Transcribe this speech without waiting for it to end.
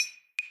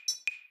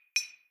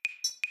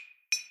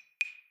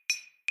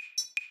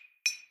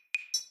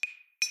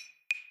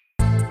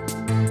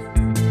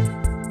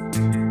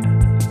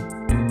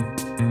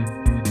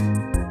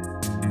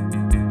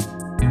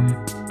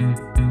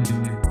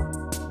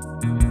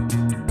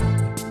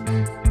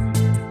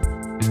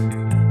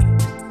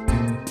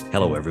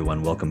Hello,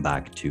 everyone. Welcome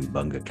back to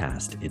Bunga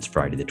Cast. It's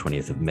Friday, the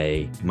 20th of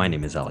May. My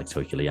name is Alex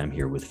Hochuli. I'm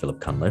here with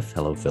Philip Cunliffe.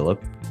 Hello, Philip.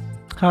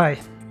 Hi.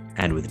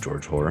 And with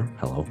George Hoare.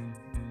 Hello.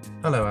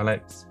 Hello,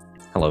 Alex.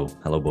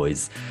 Hello,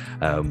 boys.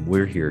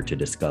 We're here to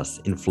discuss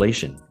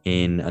inflation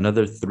in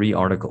another 3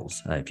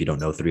 articles. If you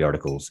don't know, 3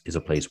 articles is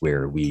a place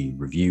where we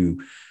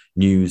review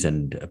news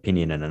and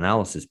opinion and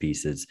analysis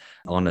pieces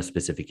on a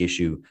specific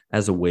issue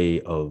as a way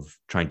of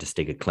trying to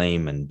stake a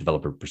claim and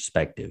develop a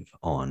perspective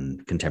on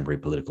contemporary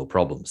political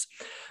problems.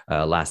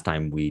 Last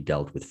time we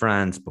dealt with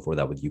France, before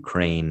that with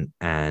Ukraine,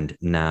 and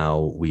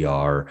now we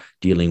are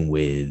dealing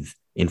with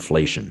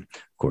inflation.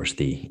 Of course,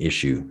 the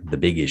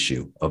big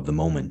issue of the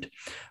moment.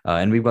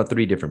 And we've got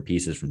 3 different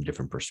pieces from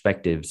different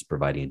perspectives,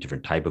 providing a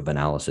different type of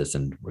analysis,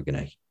 and we're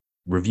going to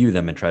review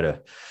them and try to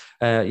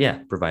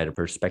provide a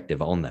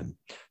perspective on them.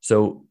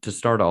 So to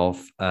start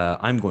off,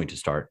 I'm going to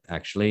start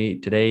actually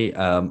today.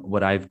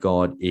 What I've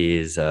got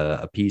is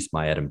a piece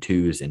by Adam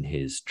Tooze in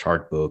his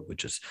chart book,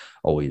 which is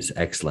always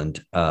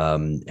excellent.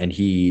 And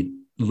he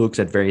looks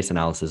at various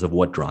analysis of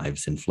what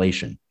drives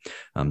inflation.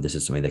 This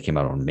is something that came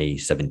out on May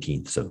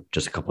 17th, so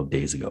just a couple of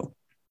days ago.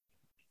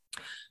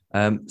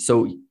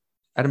 So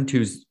Adam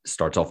Tooze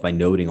starts off by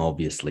noting,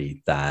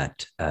 obviously,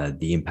 that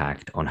the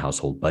impact on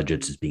household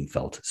budgets is being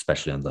felt,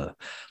 especially on the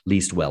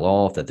least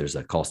well-off, that there's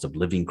a cost of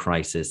living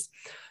crisis.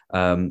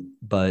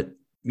 But,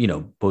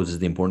 poses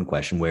the important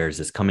question, where is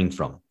this coming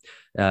from?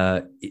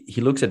 He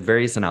looks at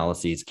various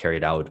analyses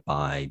carried out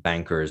by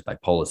bankers, by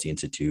policy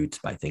institutes,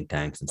 by think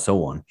tanks, and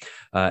so on,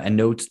 and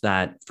notes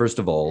that, first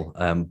of all,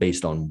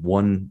 based on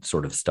one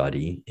sort of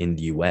study in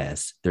the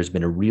US, there's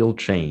been a real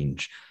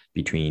change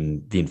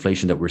between the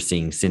inflation that we're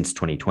seeing since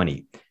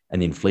 2020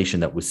 and the inflation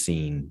that was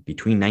seen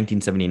between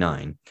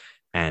 1979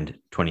 and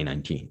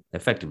 2019,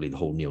 effectively the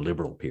whole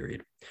neoliberal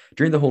period.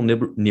 During the whole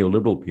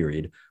neoliberal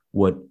period,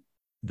 what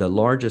the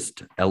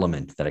largest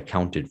element that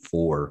accounted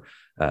for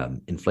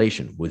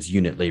inflation was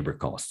unit labor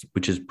costs,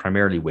 which is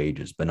primarily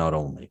wages, but not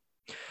only.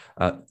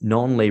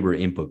 Non-labor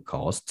input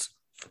costs,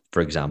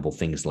 for example,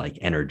 things like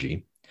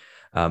energy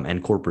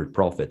and corporate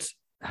profits,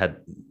 had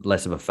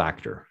less of a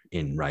factor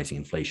in rising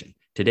inflation.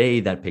 Today,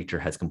 that picture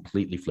has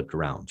completely flipped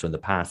around. So in the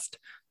past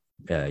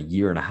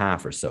year and a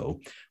half or so,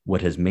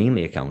 what has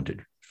mainly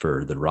accounted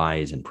for the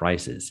rise in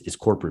prices is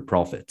corporate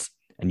profits,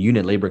 and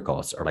unit labor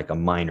costs are like a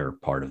minor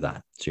part of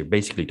that. So you're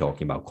basically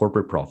talking about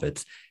corporate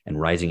profits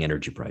and rising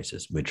energy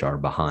prices, which are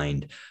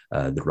behind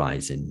the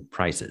rise in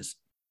prices.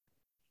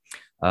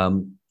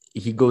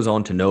 He goes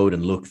on to note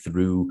and look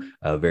through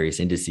various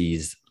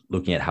indices,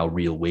 looking at how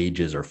real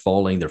wages are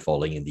falling. They're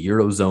falling in the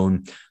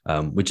Eurozone,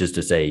 which is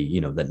to say,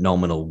 that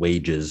nominal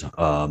wages,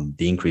 the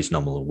increased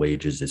nominal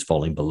wages is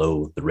falling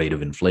below the rate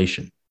of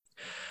inflation.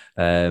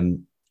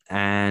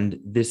 And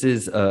this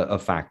is a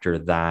factor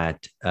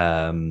that,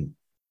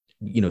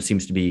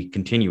 seems to be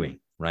continuing,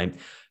 right?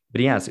 But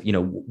he asks,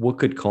 what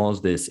could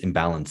cause this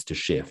imbalance to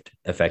shift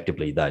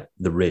effectively, that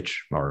the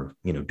rich are,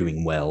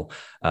 doing well,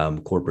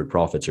 corporate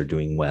profits are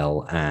doing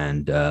well,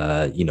 and,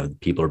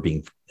 people are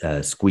being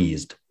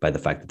squeezed by the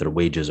fact that their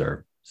wages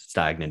are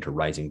stagnant or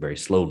rising very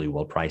slowly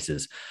while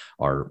prices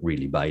are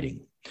really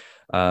biting.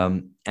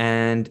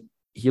 And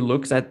he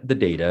looks at the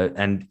data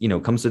and,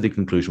 comes to the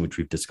conclusion, which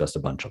we've discussed a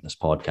bunch on this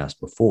podcast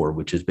before,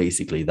 which is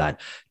basically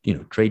that,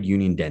 trade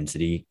union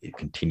density, it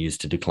continues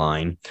to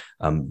decline.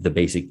 The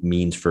basic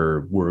means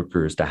for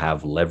workers to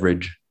have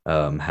leverage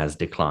has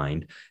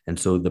declined. And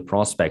so the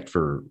prospect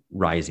for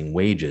rising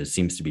wages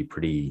seems to be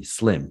pretty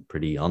slim,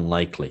 pretty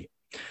unlikely.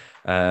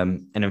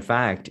 And in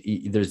fact,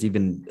 there's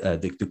even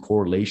the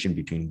correlation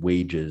between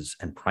wages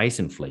and price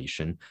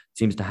inflation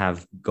seems to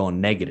have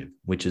gone negative,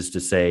 which is to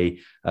say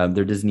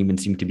there doesn't even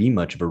seem to be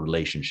much of a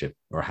relationship,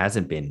 or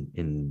hasn't been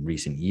in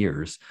recent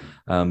years,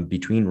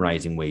 between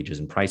rising wages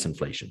and price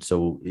inflation.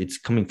 So it's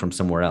coming from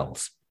somewhere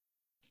else.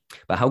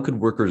 But how could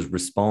workers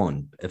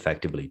respond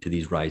effectively to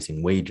these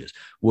rising wages?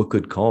 What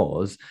could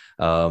cause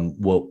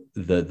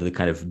the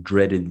kind of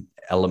dreaded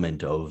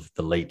element of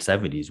the late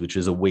 70s, which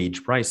is a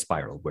wage price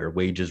spiral, where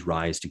wages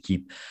rise to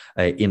keep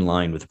in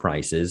line with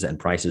prices, and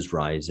prices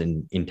rise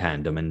in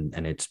tandem,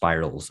 and it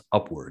spirals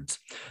upwards.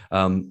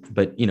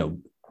 But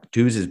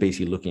Tooze is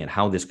basically looking at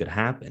how this could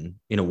happen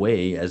in a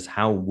way as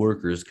how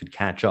workers could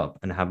catch up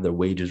and have their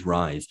wages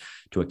rise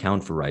to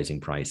account for rising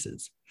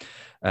prices.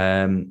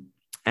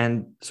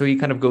 And so he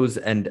kind of goes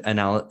and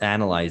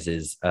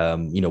analyzes,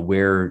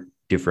 where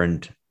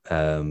different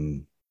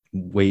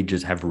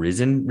wages have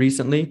risen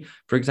recently,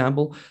 for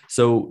example.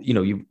 So,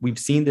 we've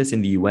seen this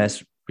in the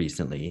US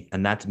recently,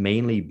 and that's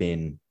mainly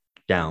been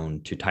down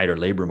to tighter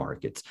labor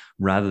markets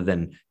rather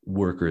than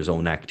workers'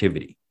 own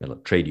activity,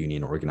 trade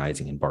union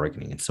organizing and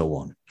bargaining and so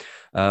on.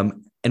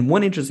 And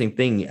one interesting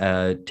thing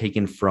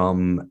taken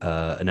from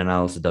an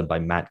analysis done by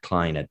Matt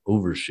Klein at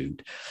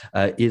Overshoot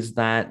is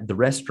that the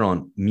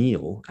restaurant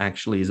meal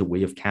actually is a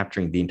way of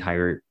capturing the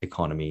entire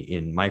economy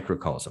in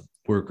microcosm.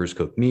 Workers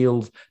cook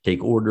meals,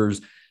 take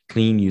orders,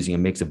 clean using a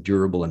mix of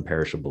durable and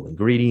perishable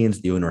ingredients.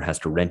 The owner has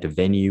to rent a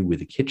venue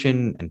with a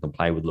kitchen and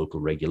comply with local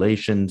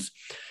regulations.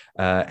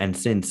 And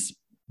since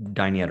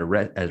dining at a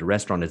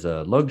restaurant is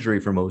a luxury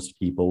for most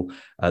people,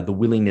 the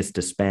willingness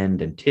to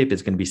spend and tip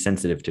is going to be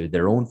sensitive to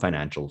their own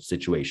financial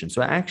situation.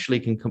 So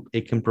actually,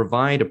 it can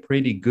provide a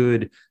pretty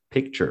good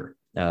picture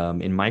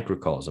in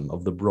microcosm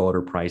of the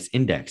broader price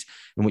index.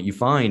 And what you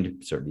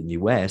find, certainly in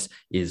the US,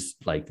 is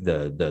like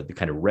the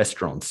kind of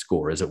restaurant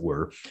score, as it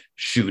were,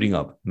 shooting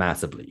up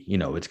massively.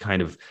 It's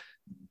kind of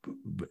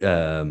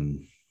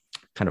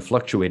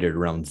fluctuated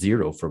around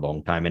zero for a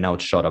long time, and now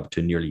it's shot up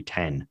to nearly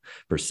 10%.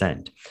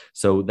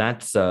 So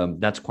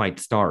that's quite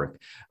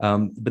stark.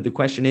 But the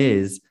question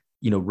is,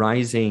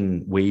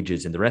 rising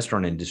wages in the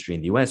restaurant industry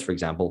in the US, for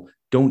example,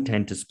 don't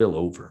tend to spill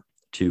over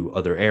to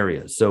other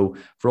areas. So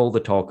for all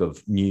the talk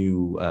of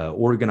new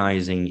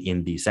organizing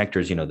in these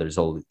sectors, there's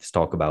all this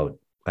talk about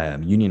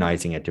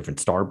unionizing at different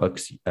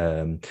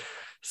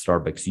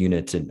Starbucks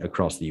units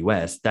across the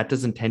US, that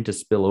doesn't tend to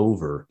spill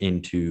over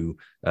into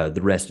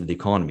the rest of the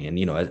economy. And,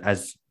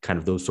 as kind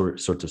of those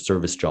sorts of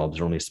service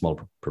jobs are only a small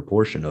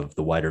proportion of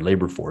the wider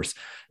labor force,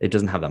 it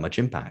doesn't have that much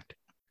impact.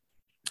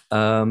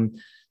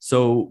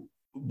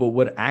 But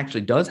what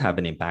actually does have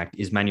an impact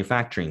is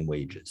manufacturing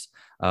wages.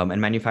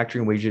 And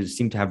manufacturing wages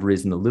seem to have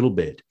risen a little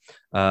bit.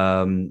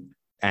 And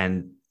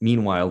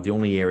meanwhile, the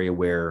only area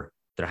where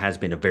there has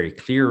been a very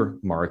clear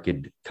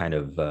market kind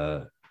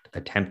of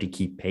attempt to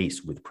keep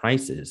pace with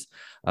prices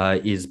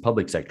is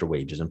public sector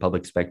wages, and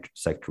public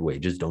sector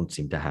wages don't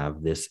seem to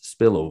have this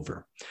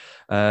spillover.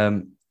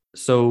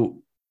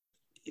 So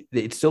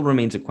it still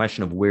remains a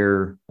question of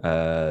where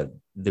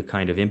the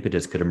kind of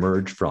impetus could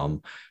emerge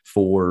from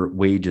for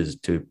wages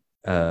to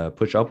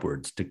push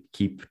upwards to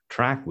keep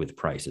track with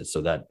prices,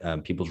 so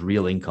that people's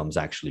real incomes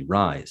actually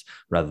rise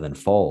rather than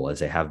fall, as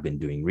they have been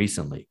doing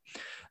recently.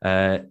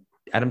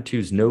 Adam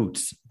Tooze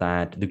notes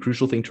that the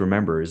crucial thing to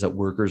remember is that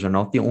workers are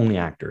not the only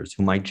actors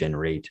who might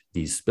generate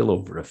these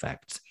spillover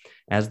effects.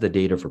 As the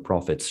data for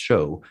profits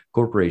show,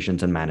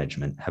 corporations and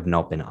management have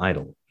not been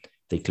idle.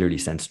 They clearly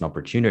sensed an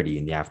opportunity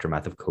in the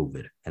aftermath of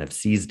COVID and have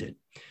seized it.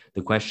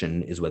 The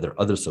question is whether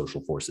other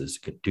social forces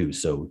could do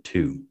so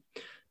too.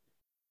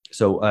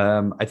 So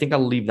I think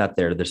I'll leave that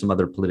there. There's some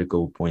other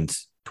political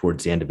points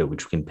towards the end of it,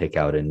 which we can pick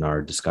out in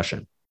our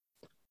discussion.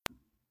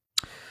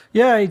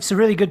 Yeah, it's a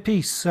really good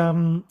piece.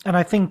 And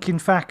I think, in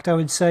fact, I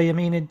would say,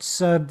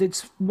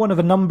 it's one of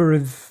a number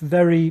of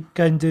very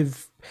kind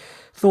of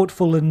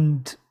thoughtful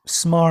and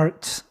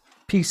smart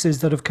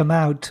pieces that have come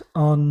out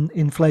on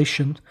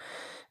inflation,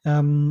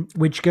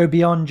 which go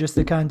beyond just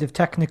the kind of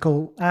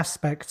technical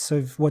aspects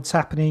of what's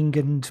happening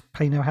and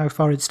how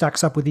far it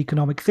stacks up with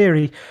economic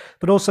theory,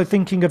 but also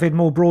thinking of it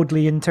more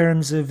broadly in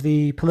terms of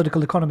the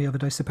political economy of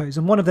it, I suppose.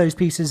 And one of those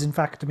pieces, in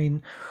fact,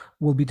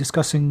 we'll be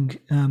discussing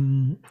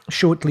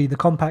shortly the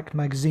Compact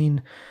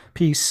magazine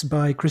piece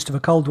by Christopher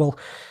Caldwell.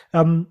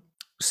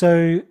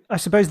 So I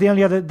suppose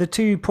the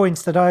 2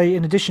 points that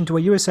in addition to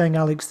what you were saying,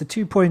 Alex, the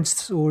 2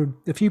 points or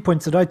a few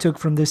points that I took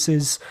from this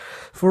is,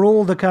 for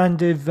all the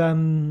kind of,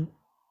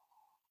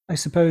 I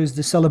suppose,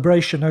 the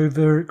celebration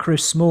over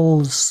Chris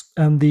Smalls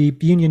and the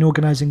union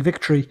organizing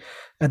victory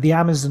at the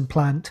Amazon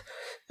plant,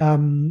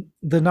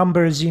 the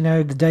numbers,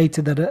 the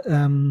data that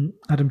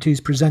Adam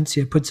Tooze presents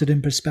here puts it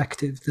in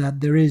perspective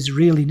that there is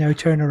really no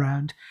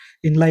turnaround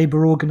in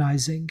labor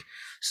organizing.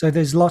 So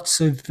there's lots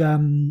of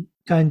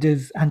kind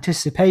of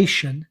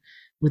anticipation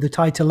with a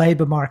tighter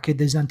labor market.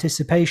 There's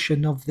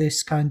anticipation of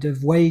this kind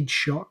of wage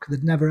shock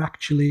that never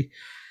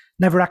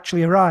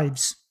actually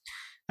arrives.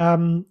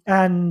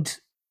 And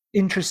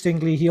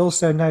interestingly, he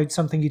also notes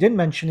something you didn't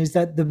mention, is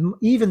that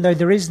even though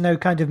there is no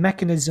kind of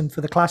mechanism for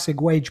the classic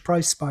wage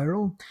price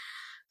spiral,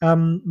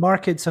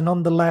 markets are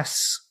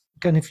nonetheless,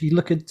 and if you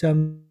look at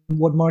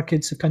what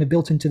markets have kind of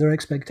built into their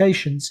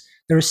expectations,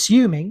 they're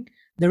assuming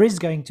there is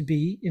going to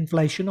be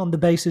inflation on the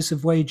basis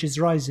of wages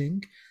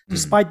rising,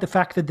 despite the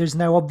fact that there's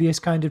no obvious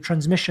kind of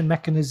transmission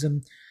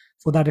mechanism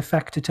for that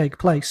effect to take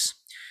place.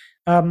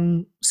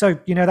 So,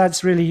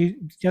 that's really,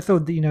 I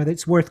thought that,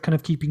 it's worth kind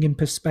of keeping in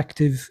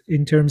perspective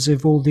in terms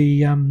of all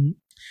the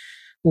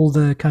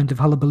kind of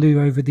hullabaloo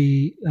over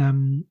the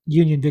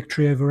union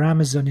victory over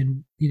Amazon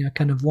in,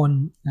 kind of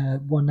one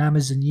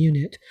Amazon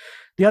unit.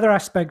 The other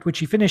aspect which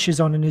he finishes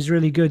on and is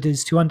really good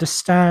is to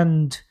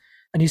understand,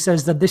 and he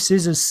says that this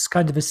is a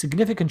kind of a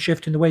significant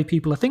shift in the way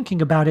people are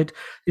thinking about it,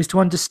 is to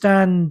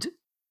understand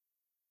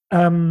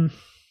the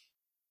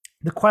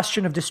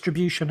question of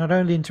distribution, not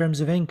only in terms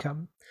of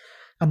income,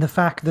 and the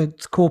fact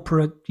that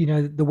corporate,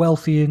 the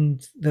wealthy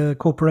and the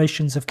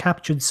corporations have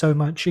captured so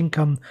much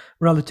income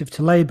relative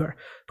to labor,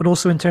 but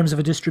also in terms of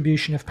a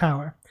distribution of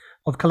power,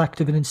 of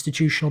collective and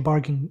institutional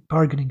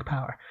bargaining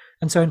power.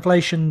 And so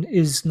inflation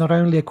is not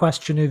only a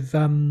question of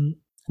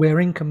where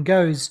income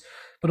goes,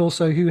 but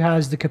also who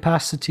has the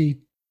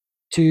capacity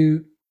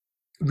to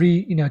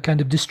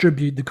kind of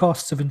distribute the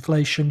costs of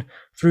inflation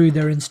through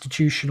their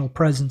institutional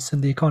presence in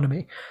the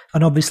economy.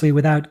 And obviously,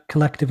 without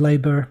collective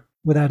labor,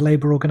 without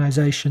labor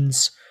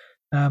organizations,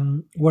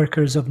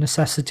 workers of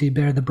necessity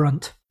bear the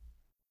brunt.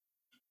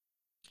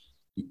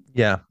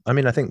 Yeah,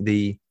 I think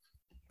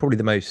probably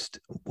the most,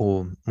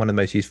 or one of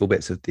the most useful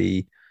bits of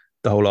the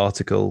whole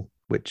article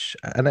which,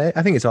 and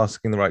I think it's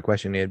asking the right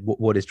question here.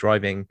 What is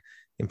driving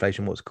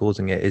inflation? What's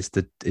causing it? Is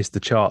the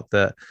chart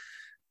that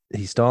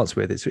he starts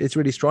with. It's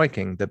really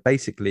striking that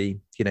basically,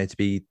 to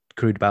be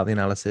crude about the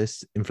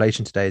analysis,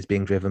 inflation today is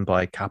being driven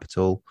by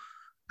capital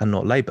and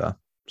not labor.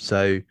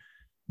 So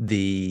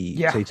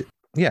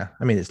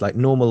I mean, it's like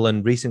normal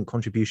and recent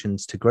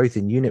contributions to growth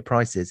in unit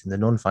prices in the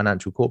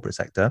non-financial corporate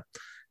sector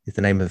is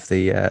the name of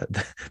the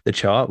the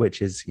chart,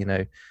 which is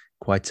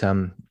quite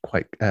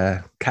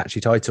catchy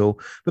title.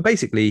 But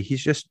basically,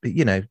 he's just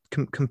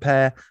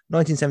compare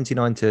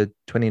 1979 to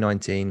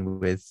 2019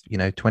 with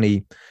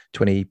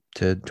 2020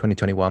 to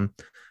 2021,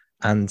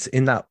 and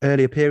in that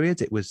earlier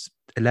period, it was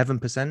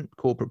 11%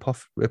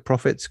 corporate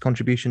profits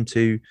contribution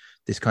to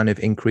this kind of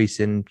increase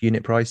in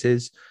unit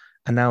prices,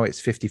 and now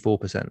it's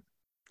 54%.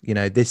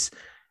 This,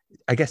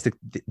 I guess,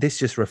 this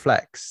just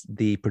reflects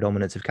the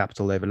predominance of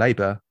capital over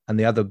labor. And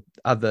the other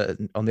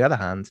on the other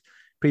hand,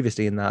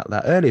 previously in that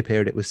earlier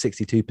period, it was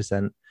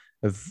 62%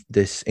 of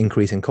this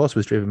increase in cost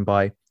was driven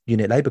by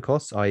unit labor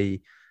costs,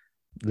 i.e.,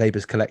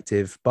 labor's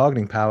collective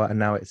bargaining power, and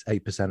now it's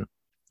 8%.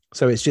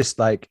 So it's just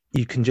like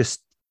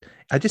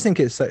I just think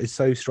it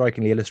so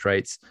strikingly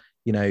illustrates,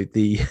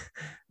 the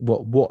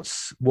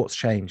what's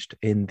changed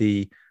in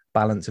the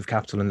balance of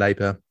capital and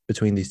labor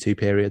between these two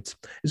periods.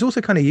 It's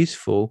also kind of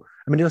useful.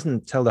 I mean, it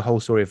doesn't tell the whole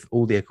story of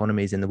all the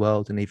economies in the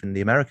world and even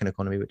the American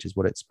economy, which is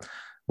what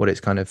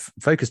it's kind of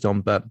focused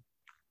on, but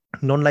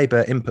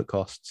non-labor input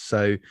costs.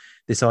 So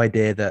this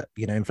idea that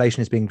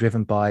inflation is being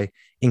driven by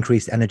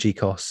increased energy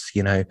costs,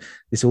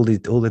 this all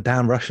the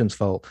damn Russians'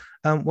 fault.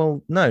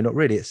 Well, no, not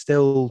really. It's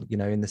still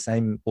in the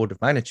same order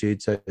of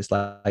magnitude. So it's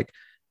like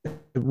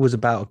it was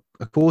about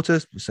a quarter,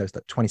 so it's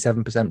like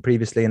 27%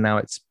 previously, and now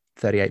it's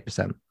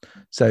 38%.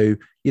 So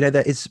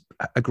there is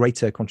a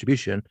greater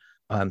contribution,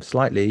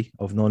 slightly,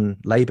 of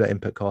non-labor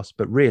input costs,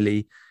 but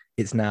really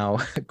it's now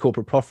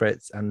corporate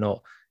profits and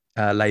not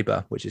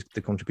labor, which is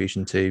the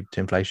contribution to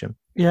inflation.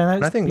 Yeah,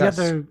 and I think that's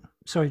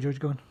sorry, George,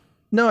 go on.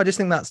 No, I just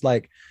think that's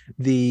like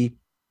the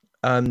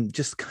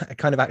just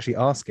kind of actually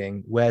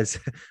asking where's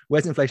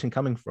inflation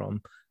coming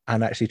from,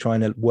 and actually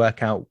trying to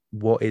work out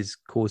what is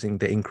causing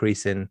the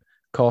increase in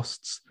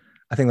costs.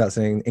 I think that's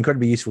an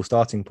incredibly useful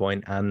starting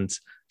point, and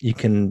you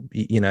can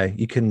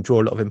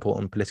draw a lot of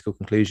important political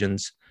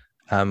conclusions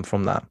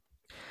from that.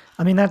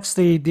 I mean, that's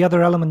the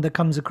other element that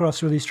comes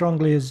across really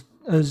strongly, as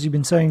you've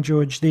been saying,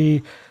 George.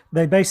 They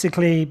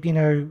basically,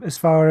 as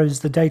far as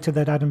the data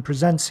that Adam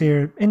presents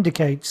here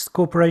indicates,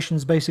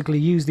 corporations basically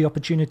use the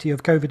opportunity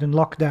of COVID and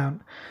lockdown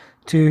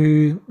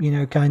to,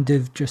 kind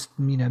of just,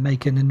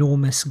 make an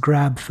enormous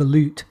grab for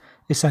loot,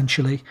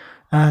 essentially.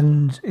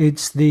 And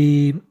it's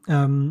the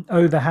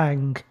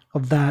overhang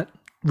of that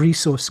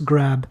resource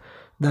grab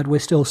that we're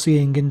still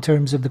seeing in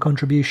terms of the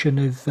contribution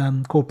of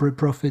corporate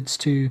profits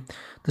to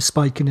the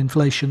spike in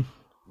inflation.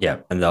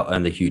 Yeah, and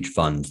the huge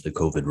funds, the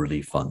COVID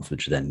relief funds,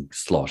 which then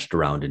sloshed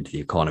around into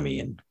the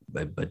economy,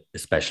 but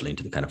especially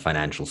into the kind of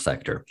financial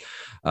sector.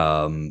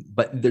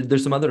 But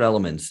there's some other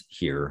elements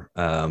here,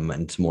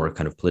 and some more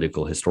kind of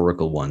political,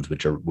 historical ones,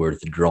 which are worth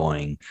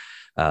drawing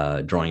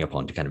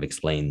upon to kind of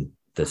explain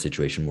the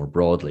situation more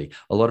broadly.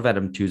 A lot of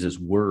Adam Tooze's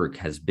work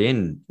has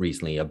been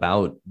recently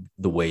about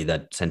the way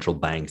that central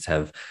banks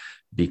have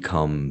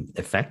become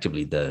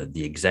effectively the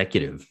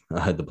executive,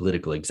 the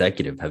political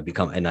executive, have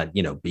become, and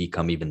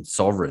become even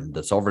sovereign,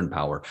 the sovereign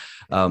power.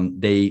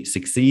 They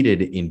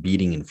succeeded in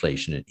beating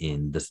inflation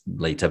in the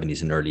late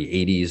 70s and early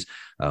 80s.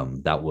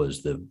 That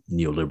was the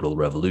neoliberal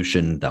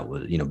revolution. That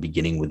was,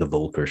 beginning with the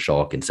Volcker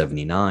shock in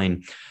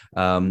 79.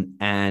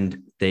 And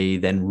they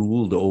then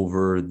ruled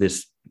over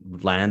this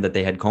land that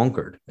they had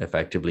conquered.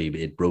 Effectively,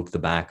 it broke the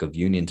back of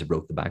unions, it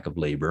broke the back of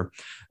labor,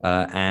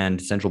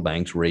 and central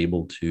banks were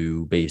able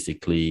to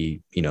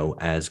basically,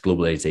 as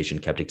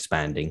globalization kept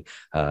expanding,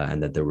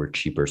 and that there were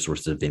cheaper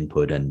sources of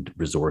input and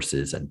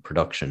resources and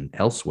production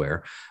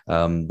elsewhere,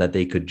 that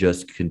they could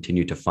just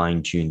continue to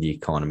fine tune the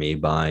economy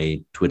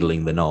by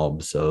twiddling the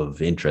knobs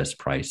of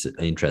interest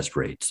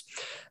rates.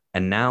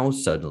 And now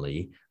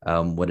suddenly,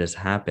 what has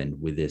happened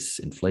with this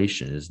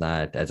inflation is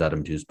that, as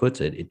Adam Tooze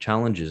puts it, it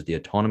challenges the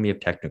autonomy of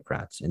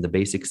technocrats in the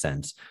basic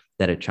sense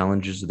that it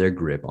challenges their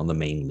grip on the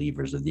main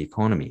levers of the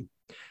economy.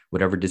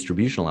 Whatever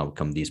distributional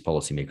outcome these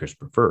policymakers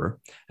prefer,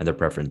 and their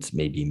preference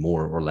may be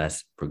more or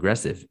less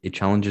progressive, it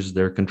challenges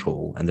their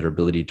control and their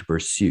ability to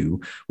pursue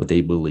what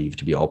they believe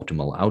to be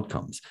optimal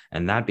outcomes.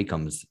 And that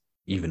becomes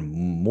even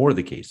more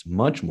the case,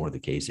 much more the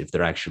case, if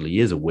there actually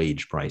is a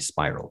wage price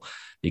spiral,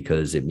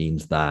 because it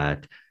means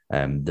that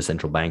the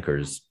central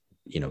bankers,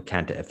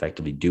 can't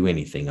effectively do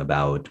anything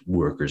about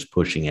workers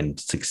pushing and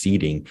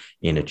succeeding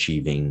in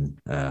achieving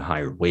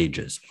higher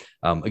wages.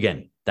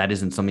 Again, that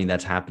isn't something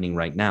that's happening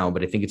right now,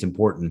 but I think it's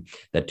important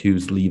that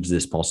Tooze leaves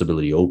this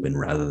possibility open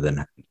rather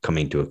than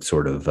coming to a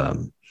sort of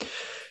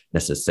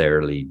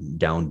necessarily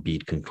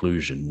downbeat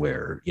conclusion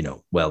where,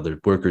 the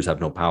workers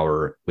have no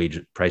power,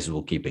 wage prices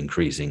will keep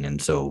increasing.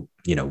 And so,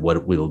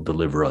 what will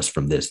deliver us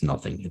from this?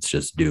 Nothing. It's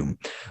just doom.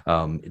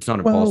 It's not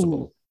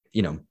impossible,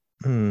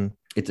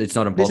 It's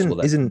not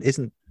impossible.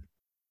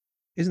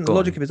 Isn't the Go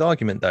logic on. of his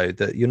argument though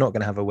that you're not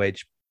going to have a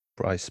wage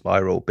price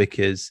spiral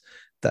because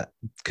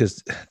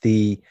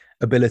the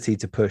ability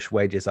to push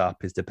wages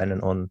up is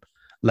dependent on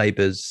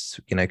labor's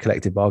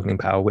collective bargaining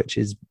power, which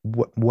is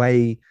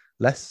way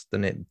less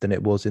than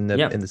it was in the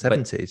Yeah, in the but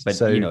 70s. but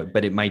So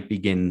but it might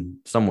begin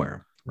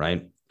somewhere,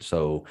 right?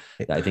 So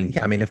I think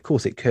yeah, I mean, of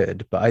course it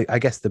could, but I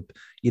guess the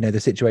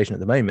situation at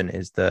the moment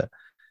is that,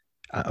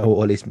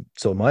 or at least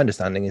sort of my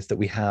understanding is that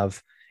we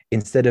have,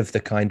 instead of the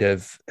kind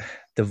of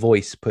the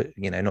voice put,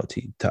 not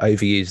to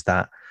overuse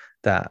that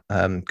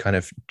kind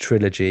of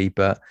trilogy,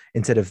 but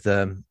instead of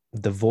the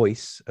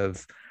voice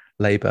of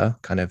labor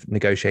kind of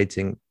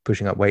negotiating,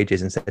 pushing up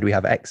wages, instead we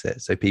have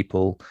exit. So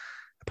people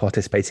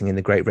participating in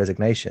the Great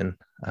Resignation.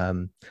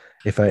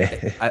 If I'm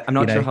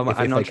not sure how if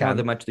I'm they not sure how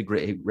can. much the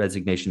Great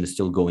Resignation is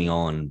still going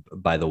on.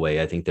 By the way,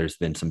 I think there's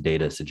been some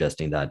data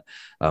suggesting that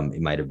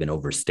it might have been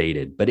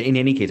overstated. But in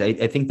any case,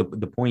 I think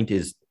the point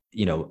is,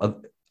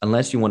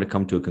 unless you want to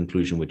come to a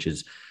conclusion which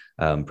is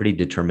pretty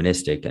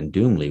deterministic and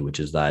doomly, which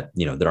is that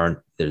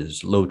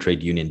there's low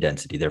trade union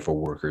density, therefore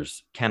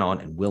workers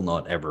cannot and will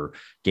not ever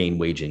gain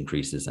wage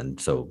increases, and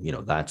so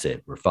that's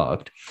it, we're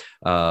fucked.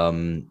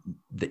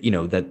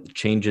 That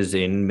changes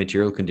in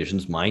material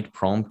conditions might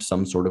prompt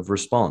some sort of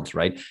response,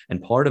 right?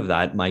 And part of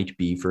that might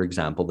be, for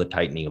example, the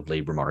tightening of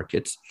labor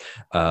markets.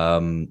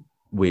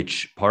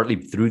 Which partly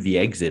through the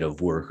exit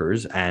of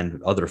workers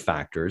and other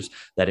factors,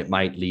 that it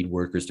might lead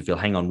workers to feel,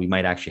 hang on, we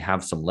might actually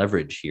have some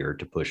leverage here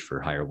to push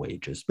for higher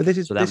wages. But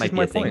so that might be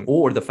my a thing, point.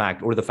 or the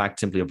fact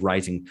simply of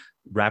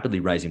rapidly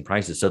rising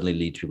prices suddenly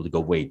lead people to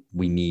go, wait,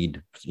 we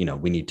need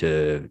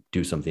to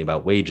do something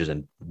about wages,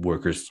 and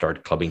workers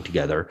start clubbing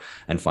together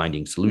and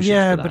finding solutions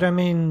Yeah, for that. but I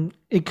mean,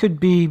 it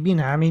could be,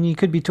 you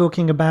could be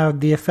talking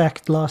about the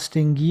effect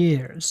lasting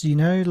years,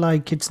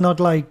 like it's not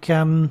like,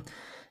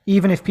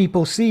 even if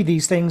people see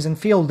these things and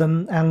feel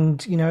them,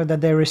 and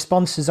that their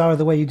responses are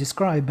the way you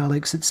describe,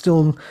 Alex, it's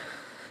still,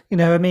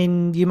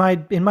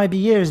 it might be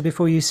years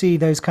before you see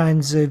those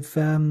kinds of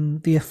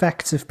the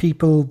effects of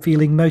people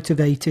feeling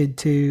motivated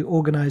to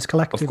organize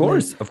collectively.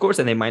 Of course,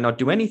 and they might not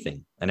do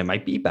anything, and it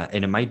might be bad,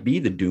 and it might be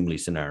the doomly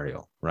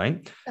scenario,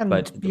 right? And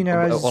But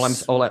all I'm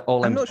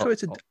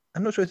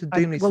I'm not sure it's a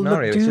doomly well, look,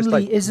 scenario. It's just doomly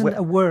like isn't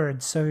a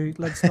word, so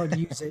let's not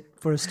use it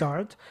for a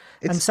start.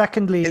 And it's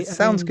secondly, it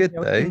sounds good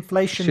though.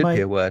 It should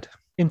be a word.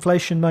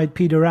 Inflation might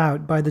peter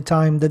out by the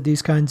time that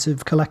these kinds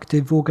of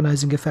collective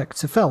organizing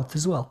effects are felt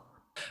as well.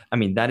 I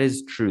mean, that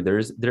is true.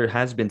 There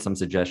has been some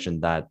suggestion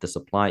that the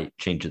supply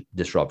chain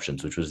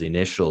disruptions, which was the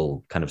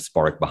initial kind of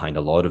spark behind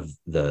a lot of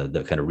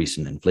the kind of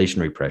recent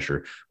inflationary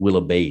pressure, will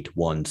abate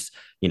once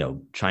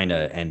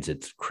China ends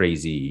its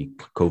crazy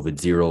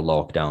COVID zero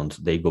lockdowns.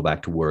 They go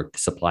back to work. The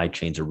supply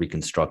chains are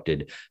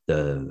reconstructed.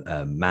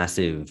 The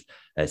massive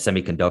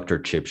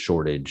semiconductor chip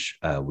shortage,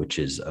 which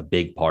is a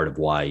big part of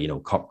why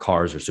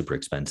cars are super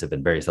expensive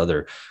and various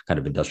other kind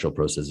of industrial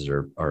processes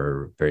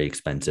are very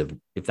expensive.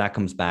 If that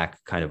comes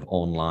back kind of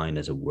online,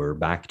 as it were,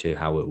 back to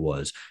how it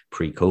was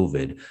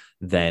pre-COVID,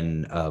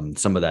 then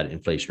some of that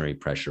inflationary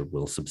pressure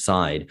will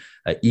subside,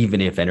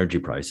 even if energy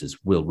prices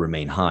will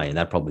remain high, and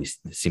that probably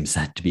seems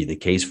set to be the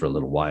case for a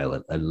little while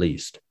at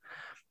least.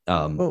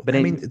 But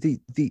I mean,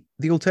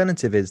 the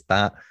alternative is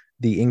that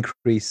the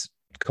increase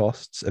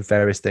costs of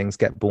various things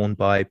get borne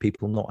by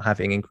people not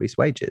having increased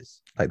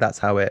wages. Like that's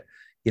how it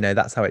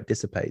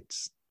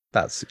dissipates.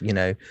 That's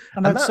and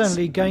that's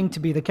certainly going to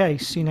be the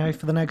case,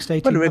 for the next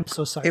 18 months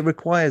or so. It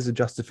requires a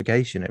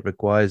justification. It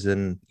requires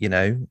and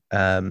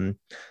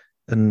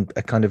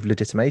a kind of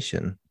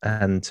legitimation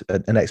and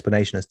an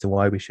explanation as to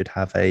why we should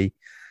have a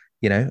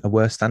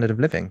worse standard of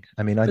living.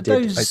 I mean,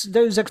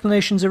 those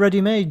explanations are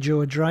already made,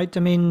 George, right? I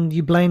mean,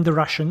 you blame the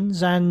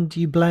Russians and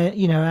you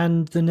blame,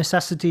 and the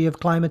necessity of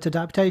climate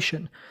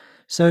adaptation.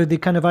 So the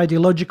kind of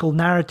ideological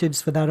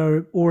narratives for that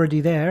are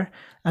already there.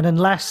 And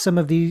unless some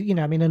of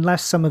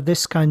unless some of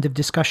this kind of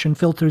discussion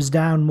filters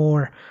down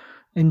more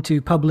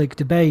into public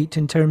debate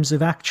in terms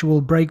of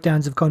actual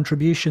breakdowns of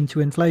contribution to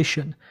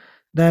inflation,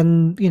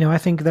 then I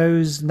think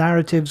those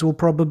narratives will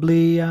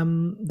probably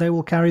they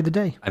will carry the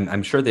day.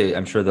 I'm sure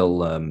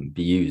they'll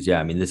be used. Yeah,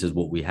 I mean, this is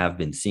what we have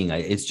been seeing.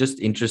 It's just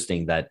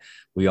interesting that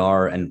we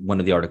are, and one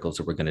of the articles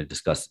that we're going to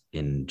discuss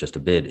in just a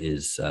bit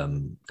is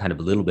kind of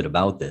a little bit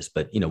about this.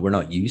 But we're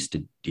not used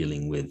to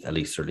dealing with, at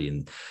least certainly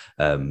in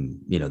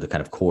the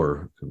kind of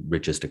core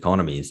richest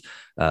economies,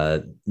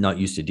 not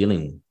used to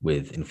dealing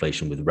with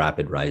inflation with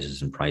rapid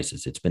rises in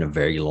prices. It's been a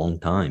very long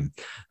time.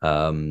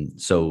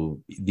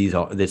 So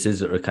this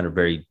is a kind of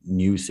very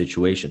new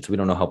situation. So we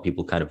don't know how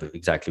people kind of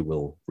exactly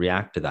will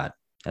react to that.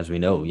 As we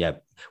know,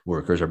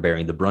 workers are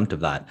bearing the brunt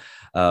of that.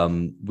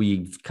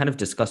 We've kind of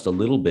discussed a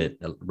little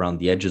bit around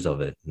the edges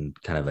of it, and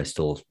kind of I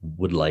still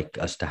would like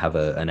us to have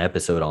an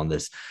episode on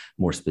this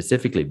more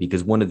specifically,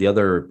 because one of the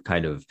other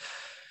kind of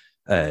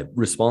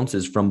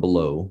responses from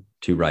below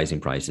to rising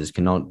prices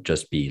cannot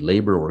just be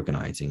labor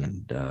organizing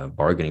and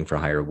bargaining for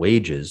higher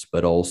wages,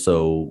 but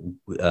also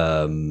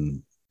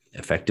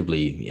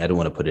effectively, I don't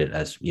want to put it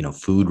as,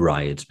 food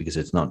riots, because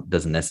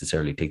doesn't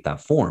necessarily take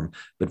that form,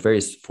 but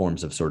various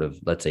forms of sort of,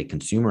 let's say,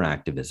 consumer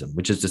activism,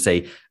 which is to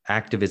say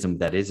activism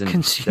that isn't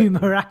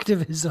consumer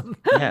activism.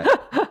 Yeah.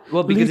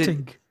 Well, because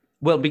looting.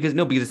 because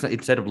it's not,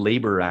 instead of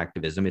labor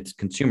activism, it's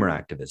consumer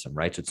activism,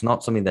 right? So it's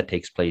not something that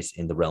takes place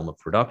in the realm of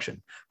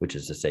production, which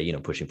is to say,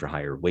 pushing for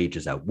higher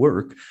wages at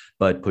work,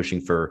 but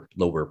pushing for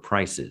lower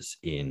prices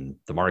in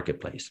the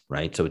marketplace,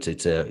 right? So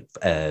it's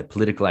a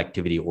political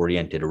activity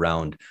oriented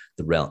around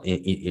the realm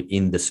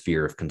in the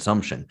sphere of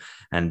consumption,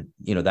 and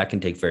that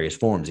can take various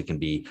forms. It can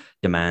be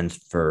demands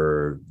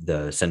for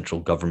the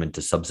central government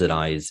to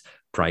subsidize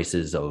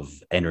prices of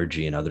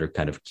energy and other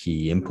kind of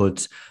key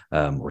inputs,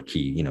 or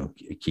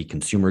key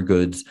consumer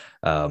goods.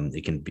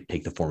 It can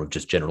take the form of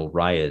just general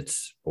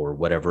riots or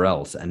whatever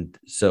else. And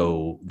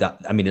so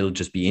it'll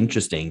just be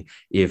interesting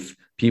if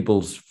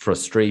people's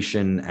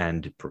frustration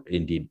and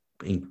indeed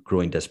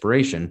growing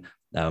desperation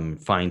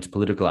finds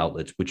political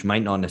outlets, which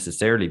might not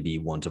necessarily be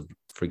ones of,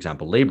 for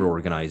example, labor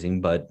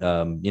organizing, but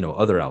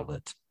other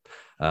outlets.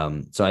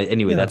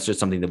 That's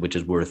just something which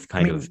is worth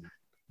keeping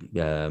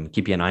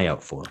an eye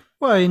out for.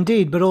 Well,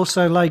 indeed, but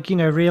also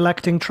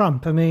re-electing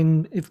Trump. I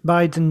mean, if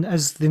Biden,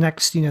 as the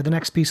next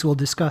piece we'll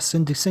discuss,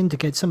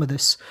 indicate some of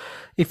this,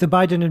 if the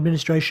Biden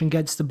administration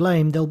gets the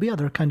blame, there'll be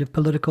other kind of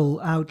political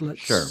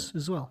outlets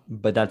as well.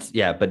 But that's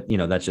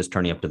just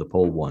turning up to the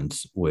poll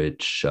once,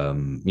 which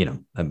I'm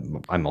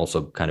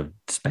also kind of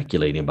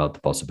speculating about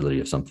the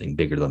possibility of something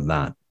bigger than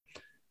that.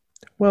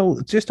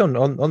 Well, just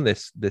on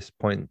this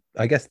point,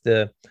 I guess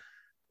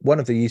one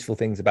of the useful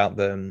things about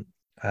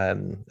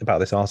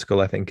this article,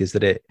 I think, is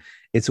that it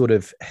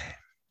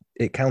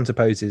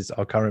counterposes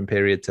our current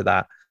period to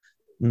that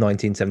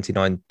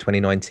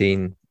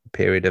 1979-2019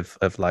 period of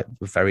like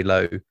very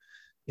low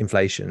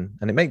inflation,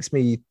 and it makes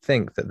me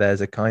think that there's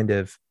a kind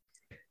of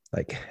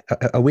like,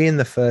 are we in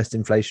the first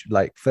big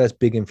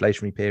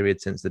inflationary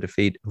period since the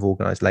defeat of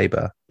organized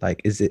labor?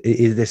 Like, is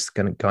this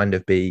going to kind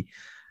of be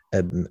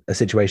a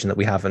situation that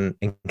we haven't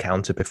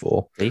encountered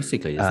before?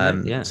 Basically,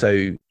 isn't it? Yeah.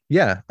 So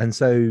yeah, and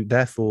so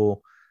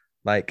therefore,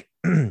 like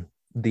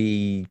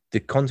the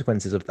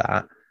consequences of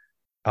that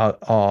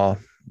are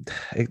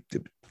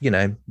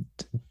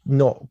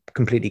not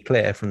completely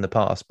clear from the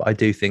past, but I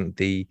do think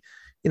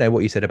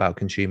what you said about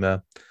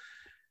consumer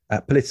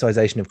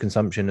politicization of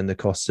consumption and the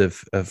costs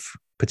of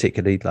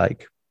particularly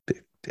like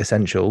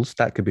essentials,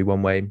 that could be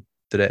one way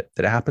that it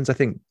happens. I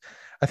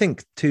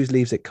think Twos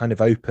leaves it kind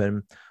of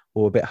open,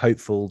 or a bit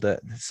hopeful,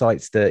 that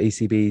cites the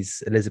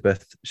ECB's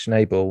Elizabeth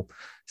Schnabel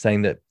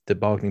saying that the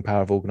bargaining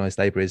power of organized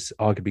labor is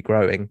arguably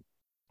growing.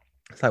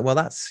 It's like, well,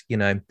 that's,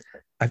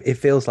 it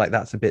feels like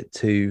that's a bit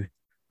too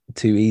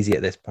easy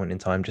at this point in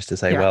time, just to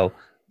say, well,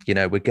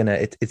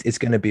 it's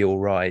going to be all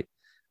right.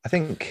 I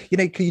think, you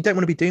don't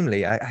want to be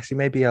doomly. Actually,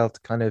 maybe I'll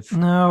kind of,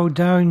 no,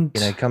 don't,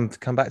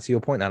 come back to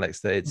your point,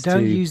 Alex, that it's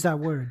don't use that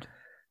word.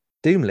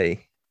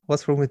 Doomly.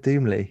 What's wrong with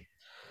doomly?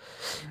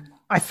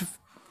 I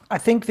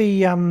think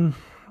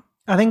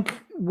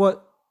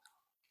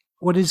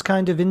what is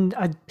kind of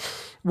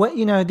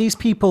these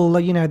people,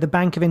 the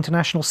Bank of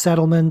International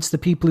Settlements, the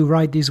people who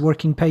write these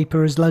working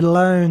papers, let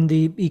alone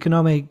the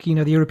economic,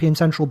 the European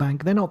Central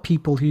Bank, they're not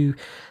people who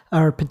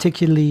are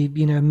particularly,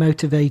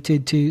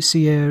 motivated to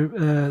see a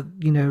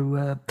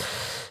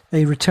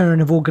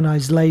return of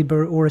organized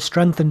labor or a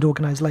strengthened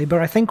organized labor.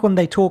 I think when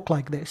they talk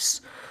like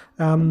this,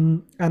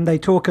 and they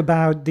talk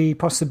about the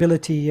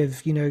possibility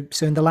of,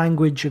 so in the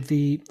language of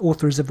the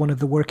authors of one of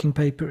the working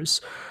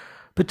papers,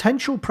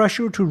 potential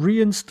pressure to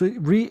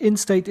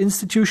reinstate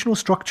institutional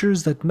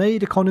structures that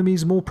made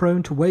economies more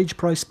prone to wage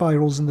price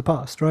spirals in the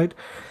past, right?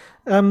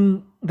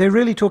 They're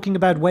really talking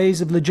about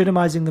ways of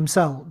legitimizing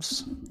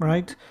themselves,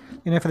 right?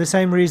 For the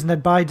same reason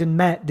that Biden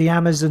met the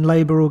Amazon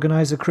labor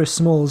organizer Chris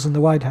Smalls in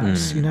the White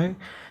House,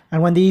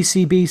 And when the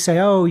ECB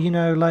say,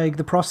 like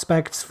the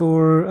prospects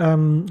for,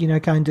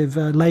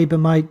 labor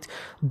might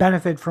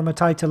benefit from a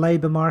tighter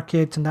labor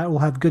market and that will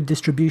have good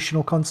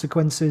distributional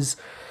consequences,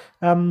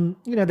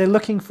 they're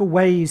looking for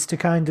ways to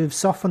kind of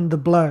soften the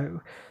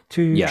blow,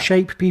 to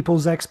shape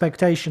people's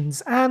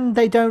expectations. And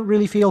they don't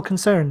really feel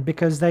concerned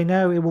because they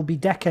know it will be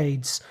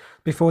decades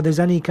before there's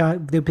any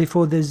kind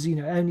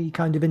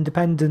of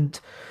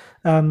independent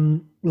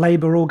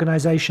labor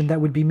organization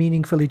that would be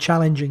meaningfully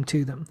challenging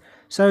to them.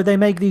 So they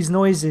make these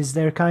noises.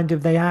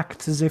 They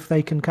act as if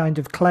they can kind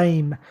of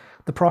claim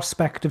the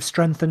prospect of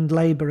strengthened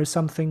labor as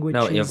something which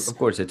is of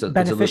course, it's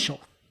beneficial.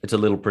 It's a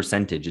little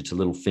percentage. It's a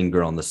little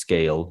finger on the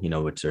scale,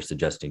 which they're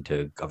suggesting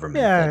to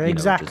government. Yeah,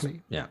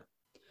 exactly.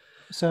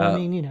 So,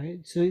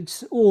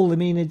 it's all,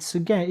 it's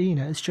again,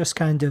 it's just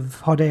kind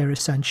of hot air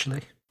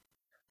essentially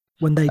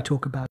when they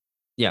talk about it.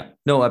 Yeah,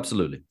 no,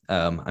 absolutely.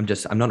 I'm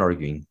not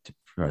arguing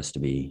for us to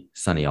be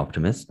sunny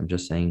optimists. I'm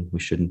just saying we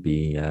shouldn't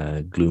be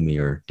gloomy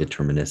or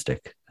deterministic.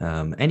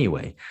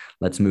 Anyway,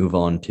 let's move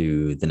on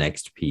to the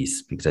next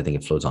piece because I think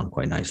it flows on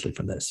quite nicely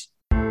from this.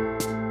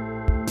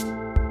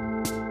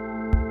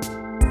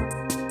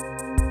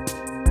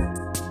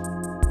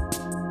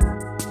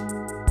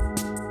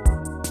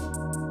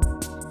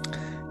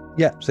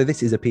 Yeah, so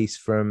this is a piece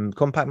from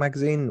Compact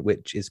Magazine,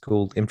 which is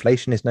called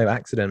Inflation is No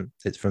Accident.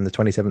 It's from the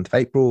 27th of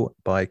April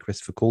by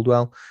Christopher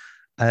Caldwell.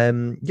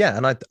 Yeah,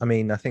 and I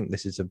mean, I think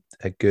this is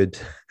a good,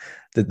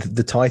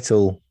 the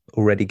title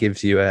already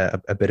gives you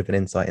a bit of an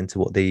insight into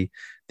what the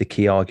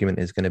key argument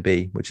is going to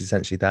be, which is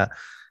essentially that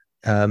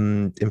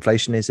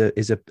inflation is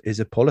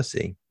a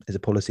policy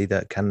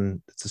that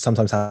can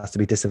sometimes has to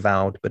be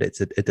disavowed, but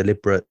it's a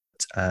deliberate,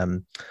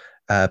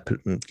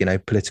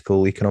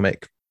 political,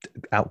 economic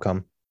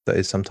outcome that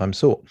is sometimes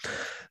sought.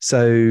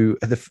 So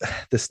at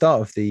the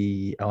start of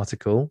the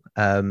article,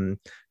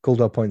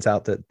 Caldwell points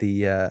out that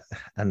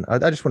and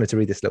I just wanted to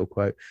read this little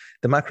quote: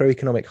 the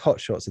macroeconomic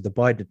hotshots of the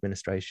Biden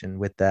administration,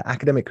 with their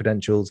academic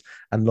credentials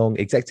and long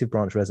executive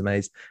branch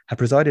resumes, have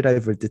presided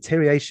over a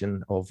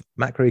deterioration of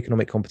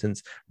macroeconomic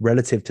competence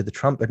relative to the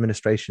Trump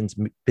administration's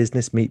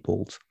business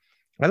meatballs.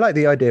 I like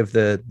the idea of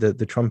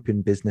the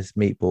Trumpian business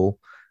meatball.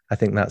 I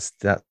think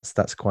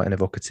that's quite an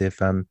evocative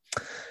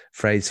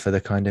phrase for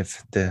the kind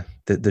of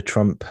the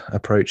Trump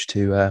approach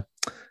to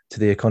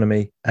the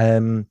economy.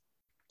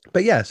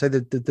 But yeah, so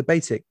the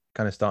basic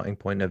kind of starting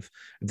point of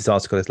this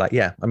article is like,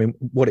 yeah, I mean,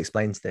 what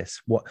explains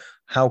this?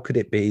 How could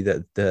it be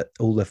that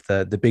all of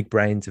the big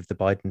brains of the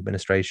Biden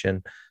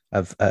administration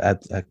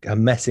are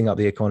messing up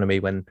the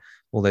economy when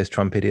all those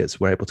Trump idiots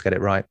were able to get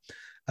it right?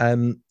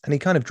 And he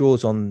kind of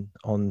draws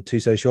on two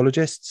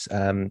sociologists,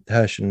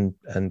 Hirsch and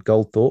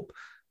Goldthorpe,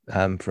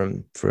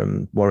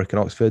 from Warwick and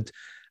Oxford,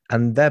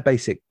 and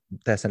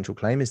their central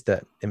claim is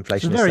that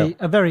inflation is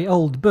a very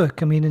old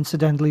book. I mean,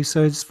 incidentally,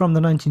 so it's from the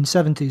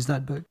 1970s,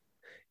 that book.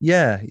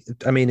 Yeah,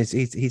 I mean,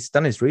 he's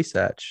done his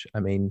research.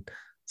 I mean,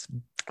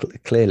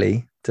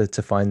 clearly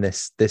to find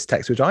this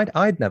text, which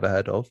I'd never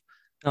heard of.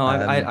 No,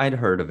 I'd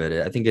heard of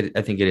it. I think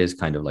it is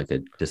kind of like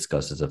it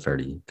discusses a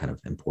fairly kind of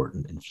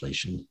important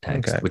inflation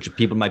text, which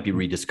people might be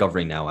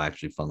rediscovering now.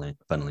 Actually,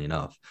 funnily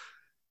enough.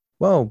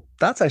 Well,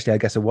 that's actually, I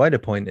guess, a wider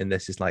point in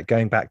this is like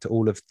going back to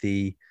all of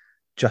the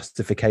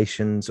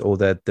justifications or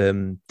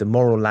the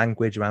moral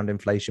language around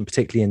inflation,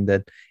 particularly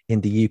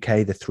in the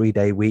UK, the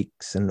 3-day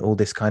weeks and all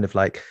this kind of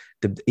like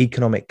the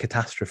economic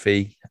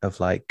catastrophe of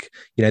like,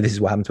 this is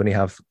what happens when you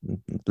have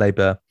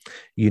labor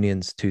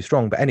unions too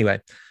strong. But anyway,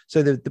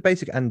 so the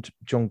basic, and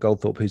John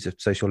Goldthorpe, who's a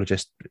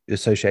sociologist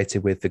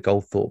associated with the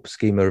Goldthorpe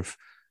schema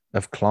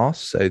of class,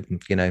 so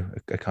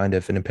a kind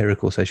of an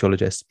empirical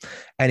sociologist.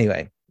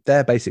 Anyway,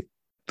 their basic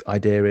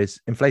idea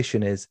is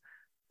inflation is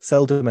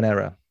seldom an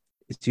error.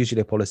 It's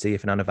usually a policy,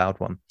 if an unavowed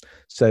one.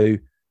 So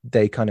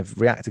they kind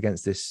of react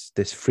against this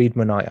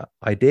Friedmanite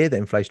idea that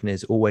inflation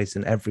is always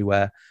and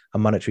everywhere a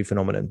monetary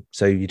phenomenon.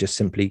 So you just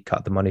simply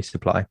cut the money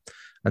supply.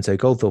 And so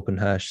Goldthorpe and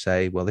Hirsch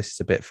say, well, this is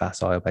a bit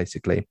facile,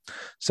 basically.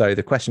 So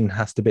the question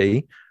has to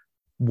be,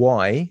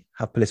 why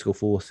have political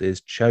forces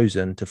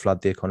chosen to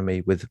flood the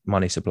economy with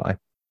money supply?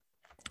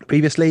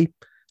 Previously,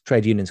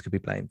 trade unions could be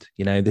blamed.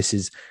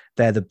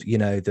 They're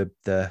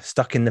the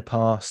stuck in the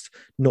past,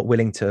 not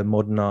willing to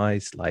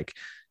modernize, like,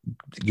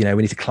 we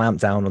need to clamp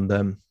down on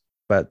them.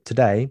 But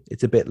today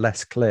it's a bit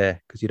less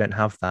clear because you don't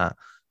have that.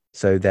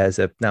 So there's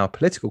now a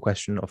political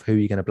question of who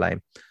you're going to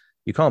blame.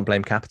 You can't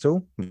blame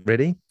capital,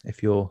 really,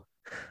 if you're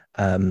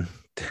part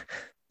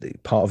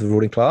of the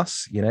ruling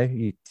class,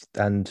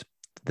 and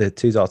the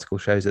Twos article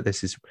shows that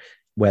this is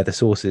where the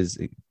source is,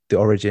 the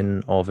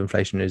origin of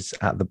inflation is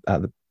at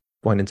the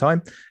point in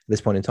time, at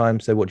this point in time.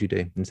 So what do you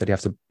do? Instead, you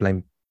have to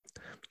blame,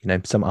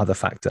 some other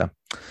factor.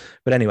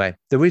 But anyway,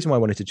 the reason why I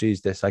wanted to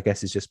choose this, I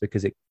guess, is just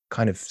because it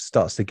kind of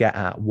starts to get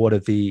at what are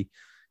the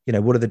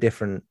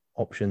different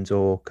options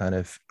or kind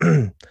of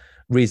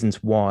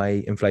reasons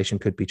why inflation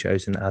could be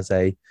chosen as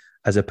a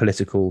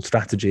political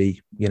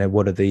strategy.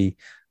 What are the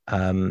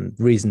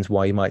reasons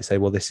why you might say,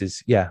 well, this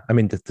is,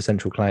 the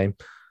central claim,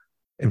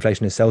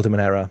 inflation is seldom an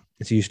error.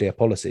 It's usually a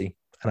policy.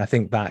 And I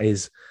think that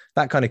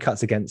kind of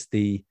cuts against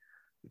the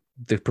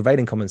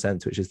prevailing common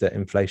sense, which is that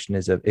inflation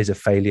is a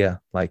failure.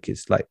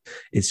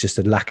 It's just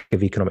a lack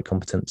of economic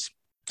competence.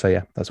 So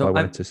yeah, that's why I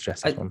wanted to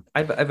suggest this one. I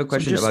have a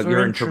question about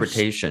your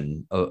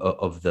interpretation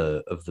of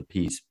the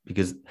piece,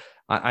 because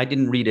I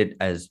didn't read it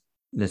as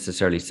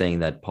necessarily saying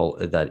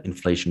that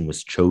inflation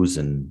was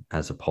chosen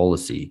as a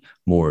policy,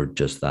 more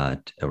just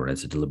that, or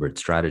as a deliberate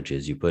strategy,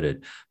 as you put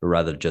it, but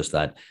rather just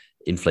that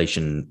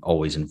inflation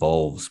always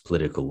involves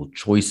political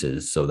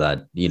choices, so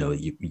that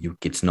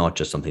it's not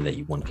just something that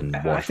one can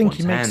wash. I think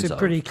he makes it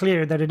pretty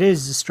clear that it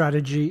is a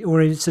strategy or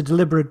it's a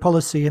deliberate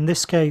policy. In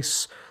this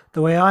case,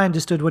 the way I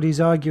understood what he's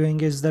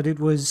arguing is that it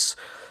was,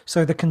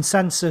 so the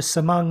consensus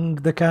among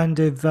the kind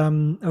of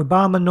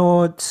Obama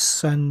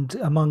naughts and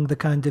among the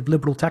kind of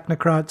liberal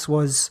technocrats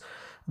was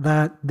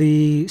that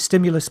the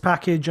stimulus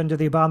package under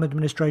the Obama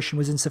administration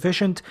was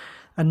insufficient,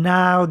 and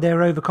now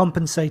they're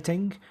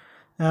overcompensating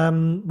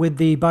with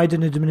the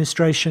Biden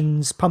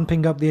administration's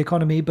pumping up the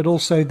economy, but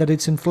also that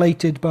it's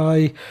inflated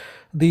by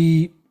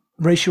the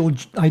racial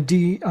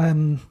ID,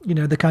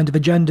 the kind of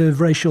agenda of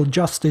racial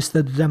justice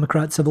that the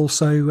Democrats have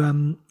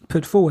also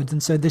put forward.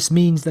 And so this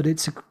means that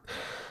it's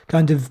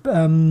kind of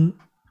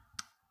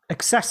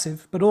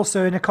excessive, but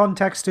also in a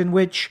context in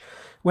which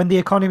when the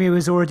economy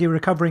was already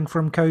recovering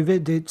from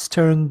COVID, it's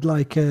turned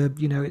like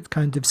it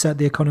kind of set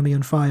the economy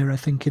on fire, I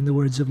think, in the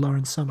words of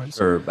Lawrence Summers.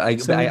 Sure, but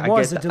So it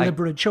was a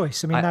deliberate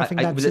choice. I mean, I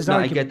think that's his I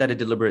argument. get that a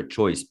deliberate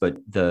choice, but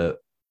the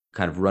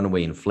kind of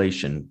runaway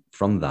inflation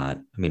from that,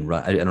 I mean,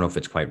 I don't know if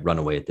it's quite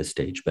runaway at this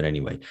stage, but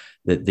anyway,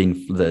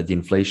 the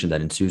inflation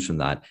that ensues from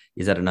that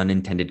is that an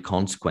unintended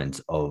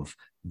consequence of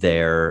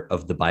the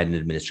Biden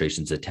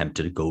administration's attempt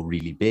to go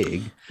really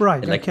big,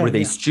 right? Like, okay, were they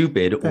yeah.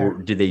 stupid, Fair. or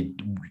did they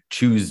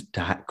choose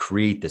to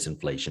create this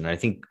inflation? I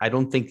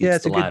don't think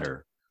it's the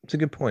latter. It's a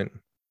good point.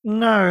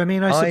 No, I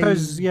mean, I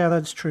suppose, yeah,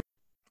 that's true.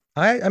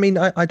 I mean,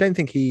 I don't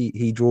think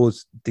he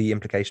draws the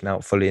implication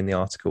out fully in the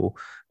article,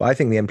 but I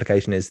think the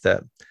implication is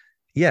that,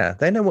 yeah,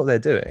 they know what they're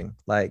doing.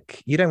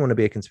 Like, you don't want to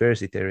be a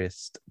conspiracy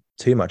theorist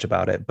too much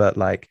about it, but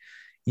like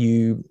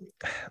the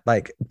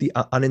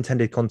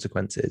unintended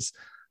consequences,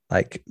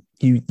 like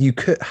you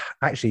could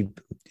actually,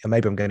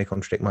 maybe I'm going to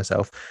contradict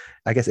myself.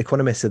 I guess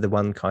economists are the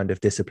one kind of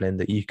discipline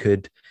that you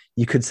could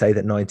say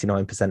that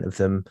 99% of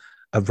them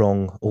are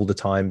wrong all the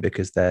time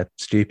because they're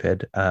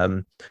stupid.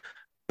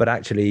 But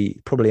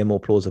actually, probably a more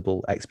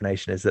plausible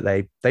explanation is that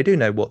they do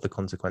know what the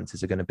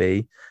consequences are going to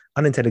be.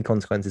 Unintended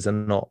consequences are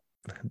not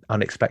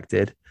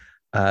unexpected.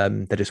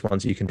 They're just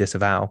ones you can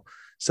disavow.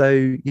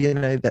 So,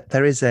 that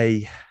there is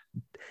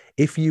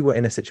if you were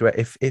in a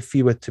situation, if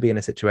you were to be in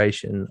a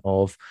situation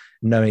of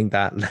knowing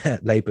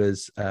that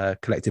Labour's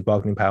collective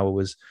bargaining power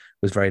was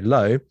very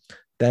low,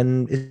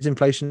 then is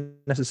inflation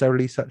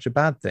necessarily such a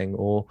bad thing?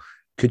 Or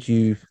could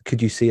you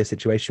see a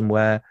situation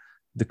where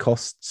the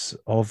costs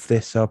of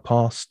this are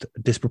passed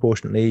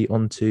disproportionately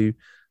onto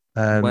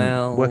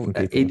working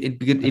people?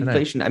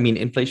 Inflation. I mean,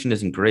 inflation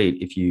isn't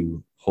great if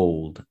you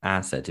hold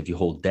assets, if you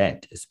hold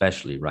debt,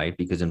 especially, right?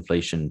 Because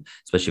inflation,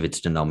 especially if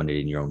it's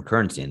denominated in your own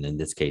currency, and in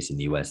this case in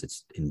the US,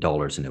 it's in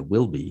dollars, and it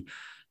will be.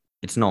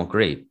 It's not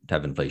great to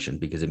have inflation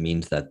because it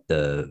means that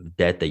the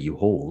debt that you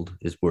hold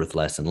is worth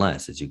less and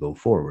less as you go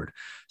forward.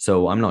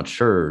 So I'm not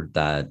sure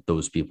that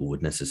those people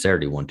would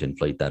necessarily want to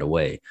inflate that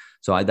away.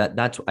 So I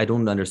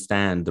don't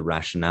understand the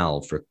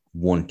rationale for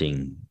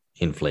wanting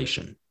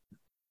inflation,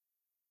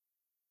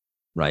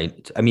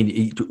 right? I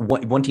mean,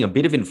 wanting a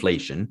bit of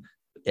inflation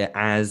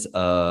as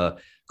a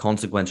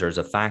consequence or as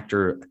a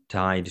factor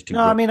tied to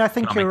I mean, I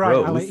think you're right,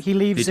 Ali. He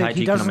leaves it.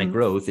 He doesn't. Economic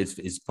growth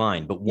is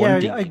fine, but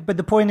but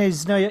the point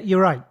is, no, you're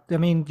right. I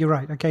mean, you're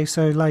right. Okay,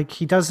 so like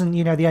he doesn't,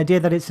 the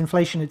idea that it's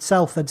inflation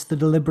itself that's the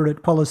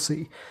deliberate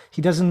policy.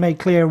 He doesn't make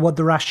clear what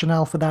the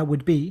rationale for that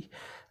would be.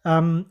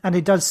 And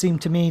it does seem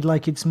to me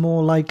like it's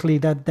more likely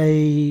that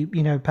they,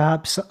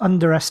 perhaps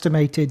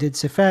underestimated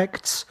its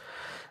effects,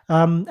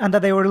 and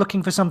that they were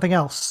looking for something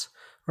else.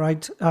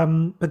 Right,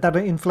 but that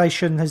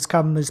inflation has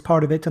come as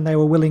part of it, and they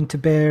were willing to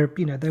bear.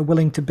 They're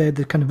willing to bear,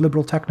 the kind of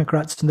liberal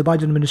technocrats in the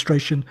Biden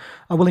administration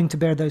are willing to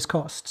bear those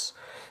costs.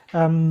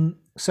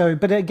 So,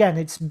 but again,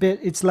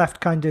 it's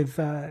left kind of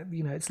a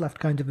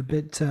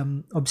bit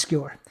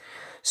obscure.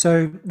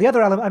 So the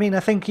other element, I mean, I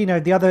think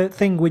the other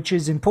thing which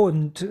is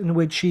important, and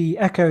which he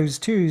echoes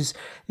too,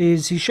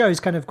 is he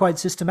shows kind of quite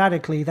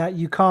systematically that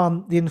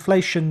the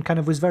inflation kind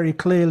of was very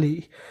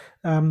clearly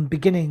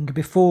beginning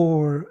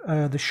before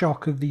the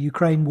shock of the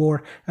Ukraine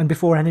war and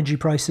before energy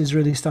prices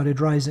really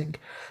started rising.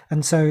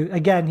 And so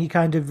again, he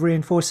kind of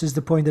reinforces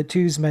the point that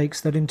Tooze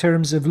makes, that in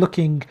terms of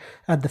looking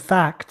at the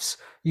facts,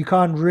 you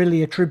can't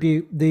really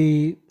attribute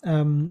the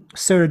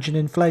surge in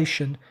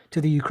inflation to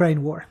the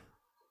Ukraine war.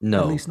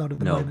 No, at least not at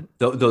the moment.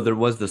 Though there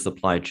was the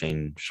supply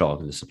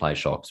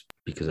shocks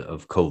because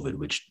of COVID,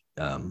 which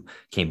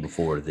came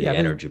before the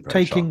energy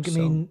price shock.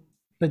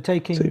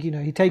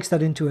 He takes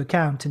that into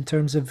account in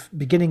terms of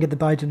beginning at the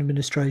Biden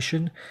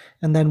administration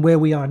and then where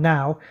we are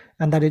now,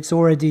 and that it's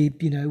already,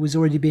 it was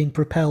already being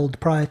propelled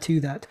prior to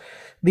that.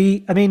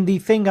 The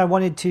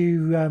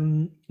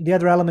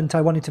other element I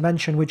wanted to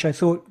mention, which I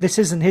thought, this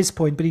isn't his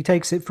point, but he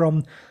takes it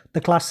from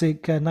the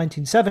classic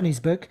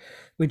 1970s book,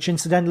 which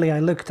incidentally I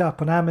looked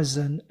up on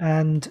Amazon,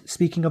 and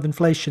speaking of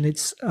inflation,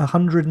 it's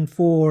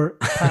 £104.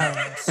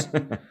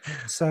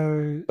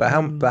 So, but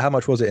how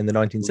much was it in the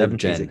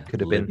 1970s? It could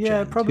have been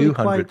probably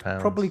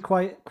 £200.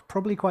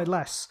 Probably quite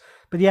less.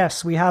 But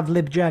yes, we have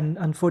LibGen,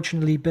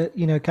 unfortunately. But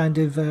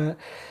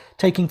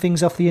taking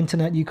things off the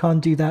internet, you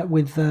can't do that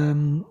with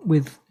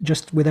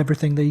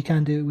everything that you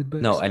can do with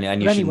books. No,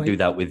 and you shouldn't do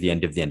that with the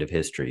end of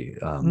history.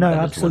 No,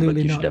 absolutely not.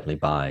 You not. should definitely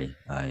buy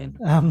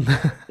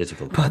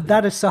physical. But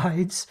that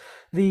aside,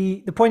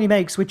 the point he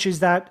makes, which is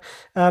that,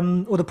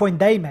 or the point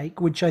they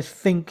make, which I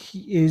think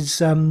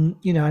is, and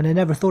I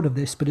never thought of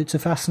this, but it's a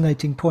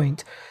fascinating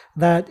point,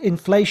 that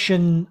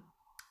inflation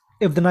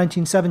of the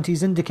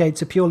 1970s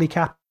indicates a purely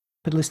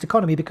capitalist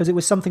economy because it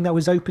was something that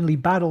was openly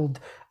battled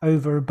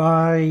over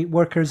by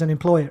workers and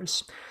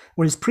employers,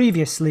 whereas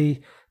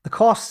previously the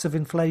costs of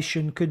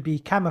inflation could be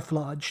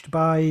camouflaged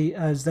by,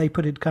 as they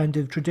put it, kind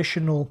of the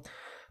traditional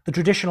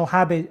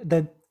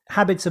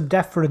habits of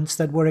deference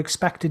that were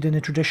expected in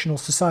a traditional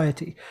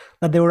society,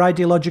 that there were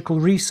ideological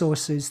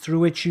resources through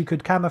which you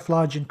could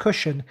camouflage and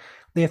cushion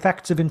the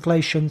effects of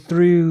inflation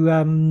through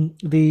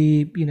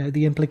the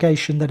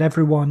implication that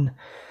everyone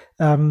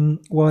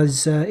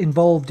was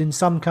involved in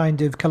some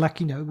kind of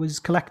was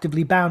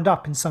collectively bound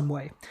up in some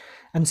way.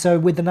 And so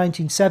with the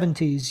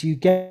 1970s, you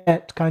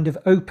get kind of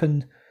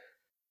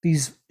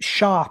these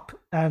sharp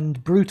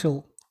and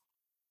brutal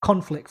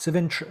conflicts of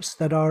interest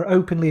that are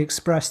openly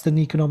expressed in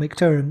economic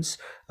terms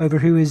over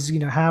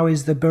how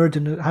is the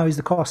burden, how is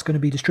the cost going to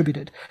be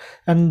distributed.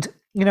 And,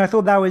 I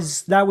thought that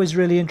was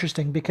really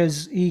interesting,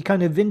 because he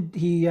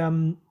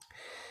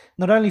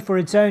not only for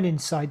its own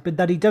insight, but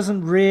that he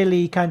doesn't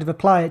really kind of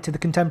apply it to the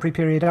contemporary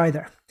period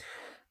either.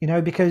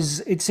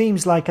 Because it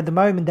seems like at the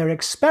moment they're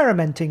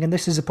experimenting, and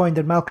this is a point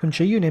that Malcolm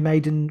Chiune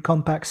made in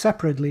Compact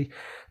separately,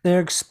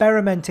 they're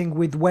experimenting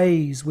with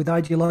ways, with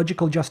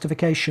ideological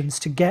justifications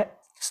to get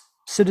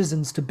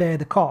citizens to bear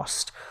the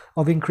cost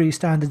of increased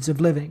standards of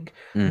living.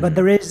 But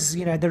there is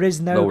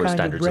no lower kind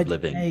standards of of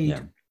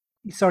living.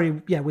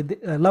 With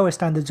lower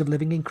standards of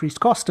living,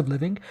 increased cost of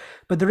living,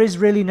 but there is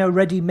really no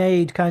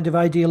ready-made kind of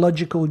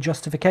ideological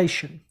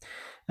justification.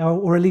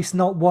 Or at least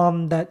not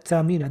one that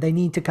they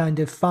need to kind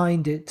of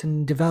find it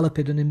and develop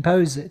it and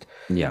impose it.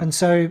 Yeah. And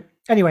so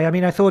anyway,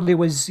 I thought it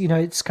was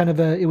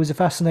it was a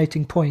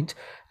fascinating point,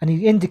 and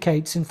he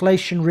indicates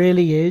inflation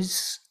really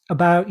is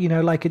about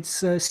it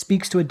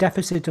speaks to a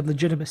deficit of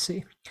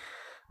legitimacy,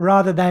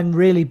 rather than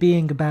really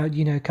being about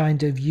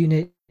kind of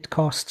unit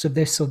costs of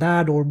this or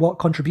that, or what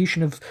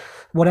contribution of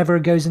whatever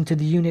goes into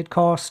the unit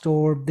cost,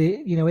 or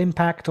the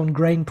impact on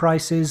grain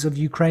prices of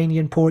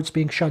Ukrainian ports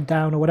being shut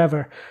down or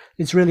whatever.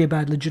 It's really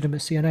about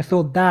legitimacy. And I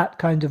thought that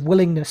kind of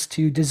willingness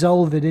to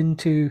dissolve it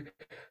into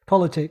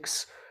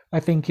politics, I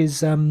think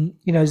is a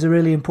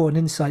really important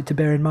insight to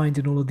bear in mind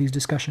in all of these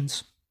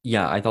discussions.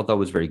 Yeah, I thought that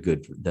was very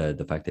good.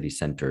 The fact that he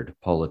centered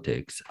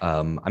politics.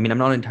 I'm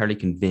not entirely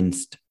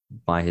convinced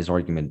by his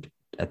argument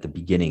at the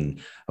beginning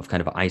of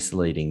kind of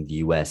isolating the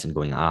US and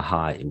going,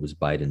 aha, it was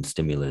Biden's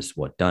stimulus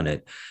what done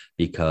it,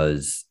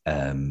 because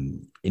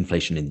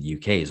inflation in the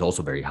UK is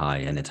also very high,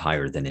 and it's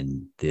higher than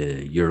in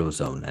the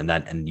Eurozone,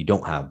 and you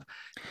don't have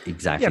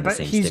exactly the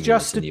same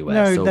stimulus in the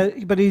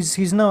US. But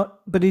he's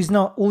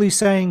not. All he's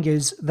saying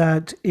is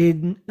that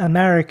in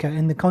America,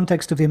 in the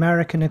context of the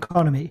American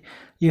economy,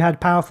 you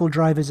had powerful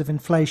drivers of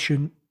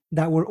inflation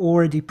that were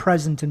already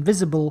present and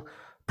visible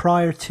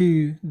prior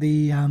to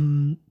the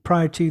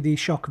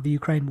shock of the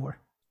Ukraine war.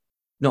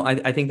 No,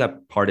 I think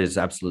that part is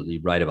absolutely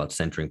right about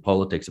centering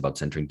politics, about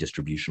centering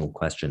distributional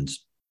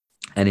questions,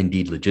 and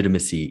indeed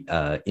legitimacy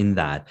in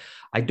that.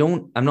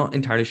 I'm not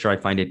entirely sure I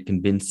find it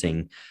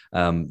convincing,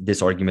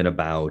 this argument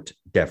about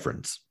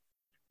deference,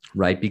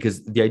 right?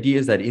 Because the idea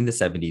is that in the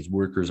 70s,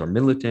 workers are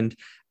militant,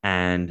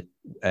 and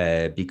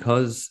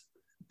because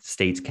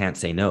states can't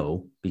say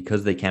no,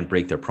 because they can't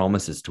break their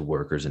promises to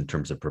workers in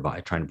terms of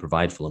trying to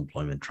provide full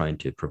employment, trying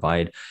to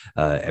provide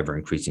ever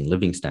increasing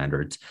living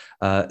standards,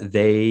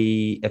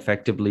 they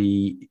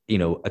effectively,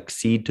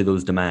 accede to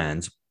those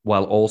demands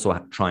while also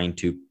trying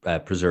to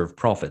preserve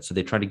profit. So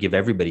they try to give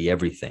everybody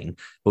everything,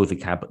 both the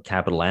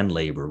capital and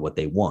labor, what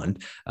they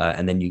want,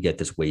 and then you get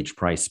this wage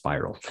price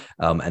spiral,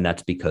 and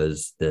that's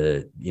because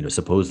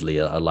supposedly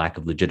a lack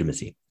of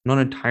legitimacy. I'm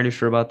not entirely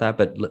sure about that,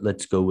 but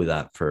let's go with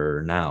that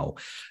for now.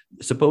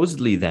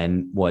 Supposedly,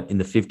 then, in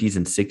the 50s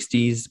and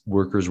 60s,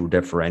 workers were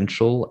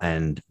deferential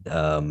and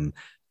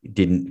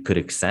could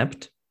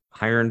accept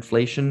higher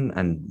inflation,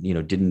 and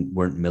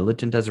weren't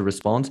militant as a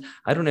response.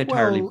 I don't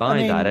entirely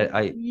buy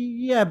that.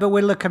 Yeah, but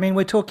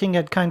we're talking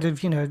at kind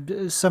of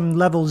some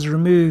levels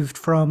removed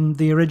from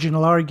the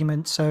original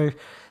argument. So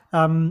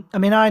I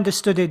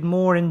understood it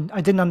more, and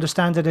I didn't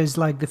understand it as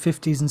like the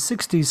 50s and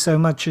 60s so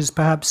much as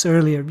perhaps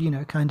earlier,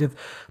 kind of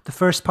the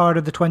first part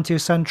of the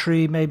 20th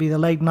century, maybe the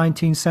late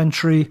 19th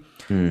century.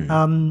 There's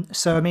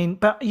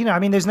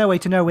no way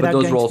to know without.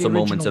 But those were also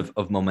moments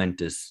of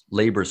momentous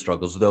labor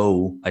struggles,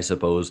 though I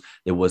suppose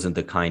there wasn't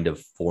the kind of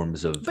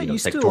forms of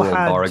sectoral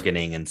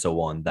bargaining and so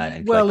on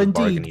and collective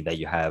bargaining that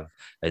you have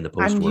in the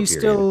post-war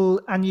period.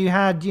 And you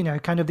had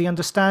kind of the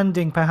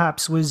understanding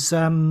perhaps was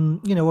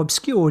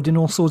obscured in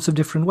all sorts of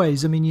different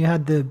ways. You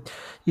had the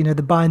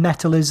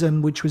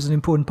bimetallism, which was an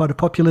important part of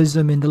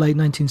populism in the late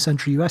 19th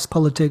century US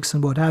politics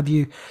and what have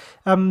you.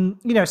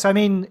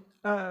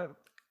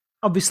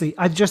 Obviously,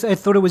 I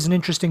thought it was an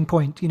interesting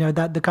point,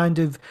 that the kind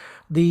of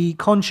the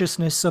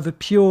consciousness of a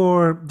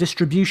pure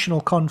distributional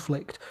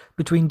conflict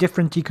between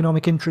different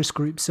economic interest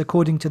groups,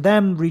 according to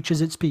them, reaches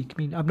its peak.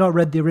 I've not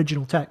read the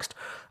original text.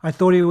 I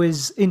thought it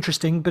was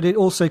interesting, but it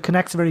also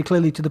connects very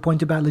clearly to the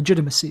point about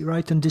legitimacy,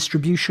 right? And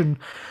distribution.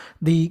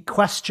 The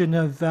question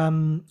of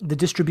the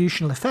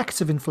distributional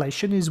effects of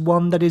inflation is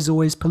one that is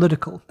always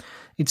political.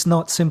 It's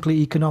not simply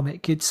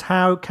economic. It's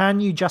how can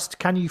you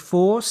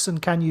force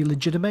and can you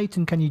legitimate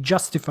and can you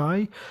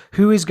justify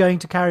who is going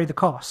to carry the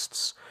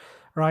costs,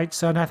 right?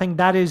 So, and I think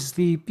that is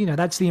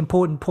that's the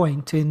important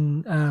point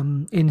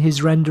in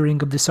his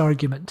rendering of this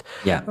argument.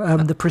 Yeah.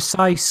 The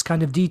precise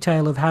kind of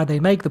detail of how they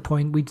make the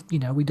point, we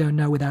don't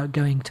know without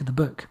going to the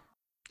book.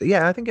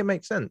 Yeah, I think it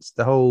makes sense.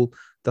 The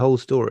whole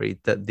story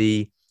that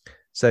the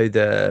So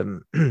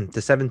the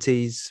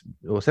 70s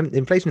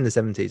inflation in the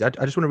 70s.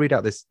 I just want to read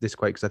out this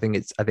quote because I think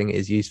it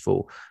is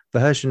useful. For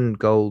Hershon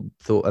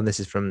Goldthorpe, and this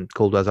is from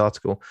Caldwell's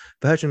article.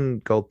 For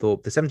Hershon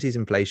Goldthorpe, the 70s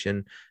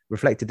inflation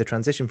reflected the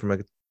transition from a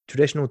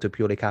traditional to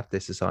purely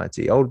capitalist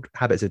society. Old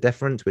habits of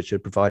deference, which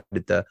had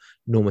provided the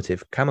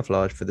normative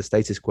camouflage for the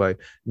status quo,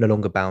 no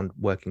longer bound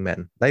working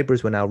men.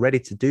 Labourers were now ready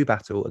to do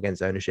battle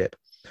against ownership.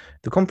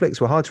 The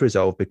conflicts were hard to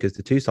resolve because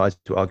the two sides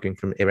were arguing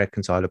from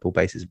irreconcilable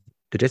bases of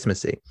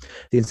legitimacy.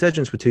 The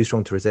insurgents were too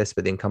strong to resist,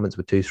 but the incumbents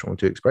were too strong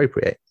to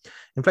expropriate.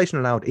 Inflation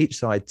allowed each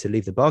side to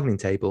leave the bargaining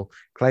table,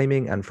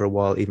 claiming and for a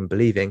while even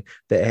believing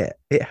that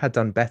it had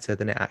done better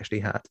than it actually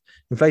had.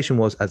 Inflation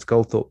was, as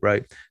Goldthorpe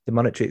wrote, the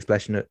monetary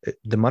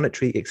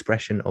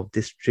expression of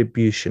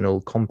distributional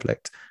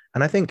conflict.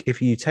 And I think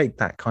if you take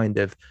that kind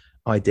of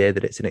idea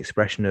that it's an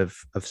expression of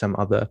some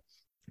other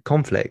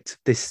conflict,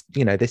 this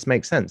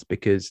makes sense,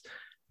 because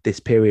this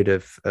period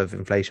of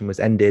inflation was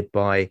ended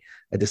by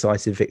a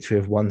decisive victory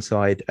of one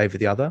side over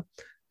the other,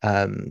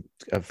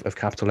 of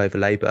capital over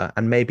labor.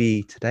 And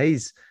maybe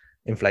today's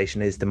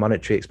inflation is the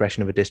monetary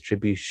expression of a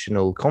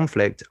distributional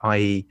conflict,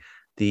 i.e.,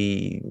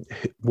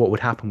 what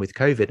would happen with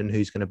COVID and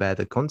who's going to bear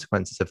the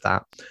consequences of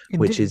that,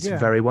 which is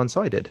very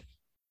one-sided.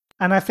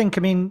 And I think,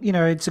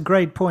 it's a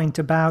great point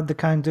about the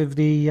kind of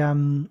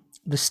the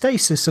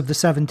stasis of the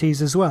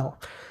 70s as well.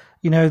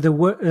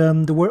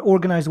 The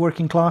organized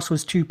working class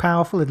was too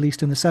powerful, at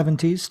least in the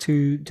 70s,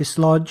 to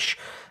dislodge,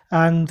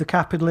 and the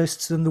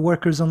capitalists and the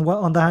workers on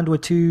the hand were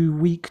too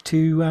weak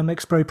to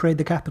expropriate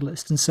the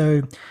capitalists. And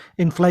so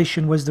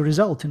inflation was the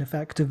result, in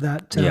effect, of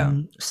that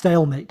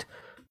stalemate.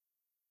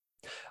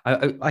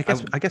 I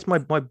guess my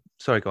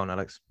sorry, go on,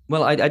 Alex.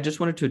 Well, I just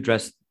wanted to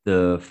address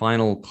the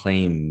final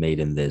claim made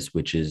in this,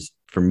 which is,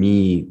 for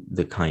me,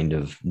 the kind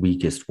of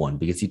weakest one,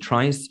 because he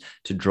tries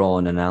to draw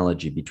an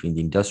analogy between the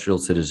industrial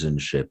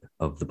citizenship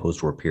of the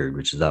post-war period,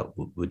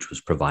 which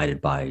was provided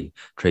by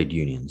trade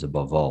unions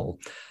above all,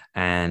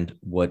 and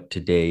what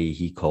today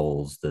he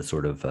calls the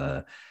sort of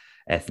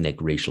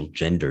ethnic, racial,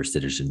 gender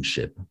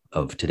citizenship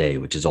of today,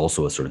 which is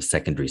also a sort of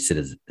secondary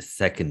system,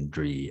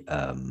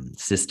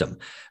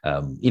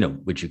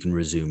 which you can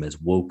resume as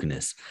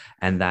wokeness,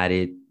 and that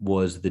it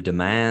was the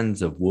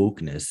demands of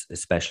wokeness,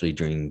 especially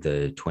during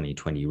the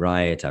 2020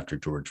 riots after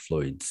George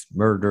Floyd's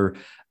murder,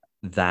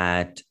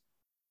 that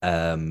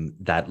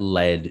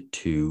led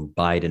to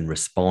Biden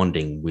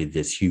responding with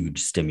this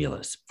huge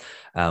stimulus.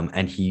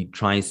 And he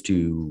tries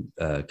to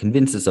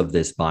convince us of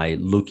this by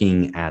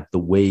looking at the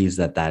ways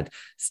that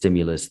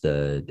stimulus,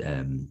 the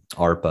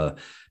ARPA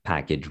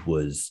package,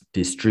 was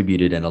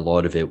distributed. And a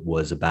lot of it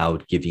was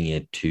about giving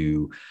it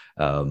to,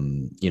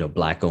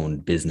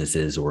 Black-owned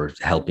businesses, or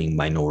helping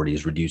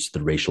minorities reduce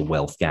the racial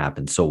wealth gap,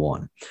 and so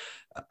on.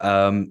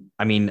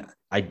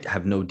 I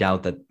have no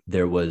doubt that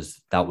that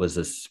was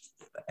a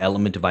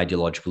element of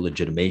ideological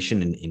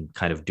legitimation in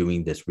kind of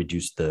doing this,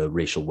 reduce the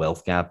racial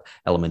wealth gap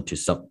element to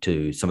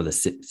some of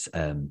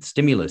the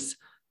stimulus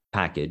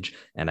package.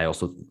 And I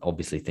also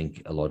obviously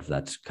think a lot of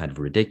that's kind of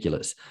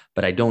ridiculous,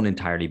 but I don't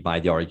entirely buy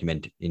the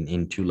argument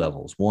in two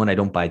levels. One, I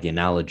don't buy the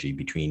analogy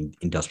between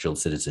industrial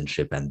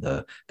citizenship and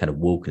the kind of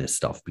wokeness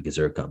stuff, because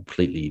they're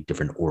completely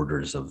different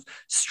orders of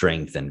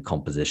strength and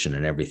composition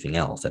and everything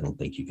else. I don't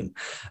think you can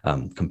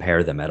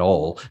compare them at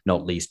all,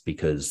 not least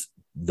because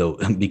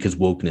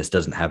wokeness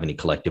doesn't have any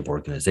collective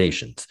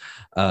organizations,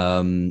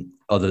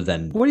 other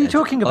than, what are you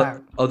talking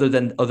about? Other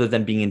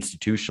than being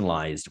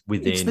institutionalized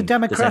within the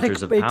Democratic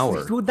centers of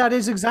power. That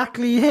is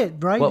exactly it,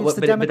 right? It's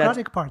the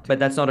Democratic Party, but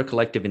that's not a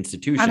collective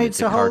institution. And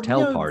it's a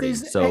cartel party.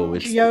 So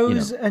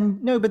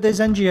NGOs, but there's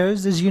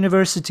NGOs, there's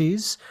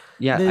universities,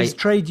 there's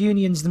trade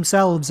unions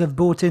themselves have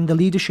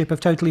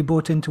totally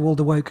bought into all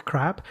the woke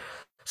crap.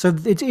 So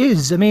it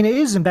is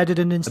embedded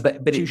in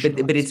institutions.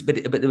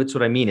 But that's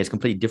what I mean. It's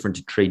completely different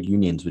to trade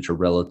unions, which are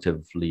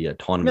relatively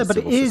autonomous. Yeah, but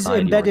it is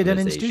embedded and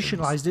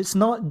institutionalized. It's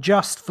not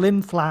just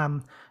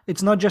flim-flam.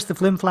 It's not just the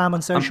flim-flam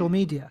on social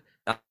media.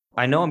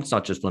 I know it's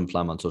not just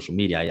flim-flam on social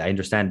media. I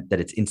understand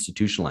that it's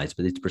institutionalized,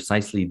 but it's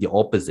precisely the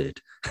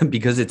opposite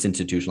because it's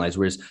institutionalized.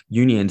 Whereas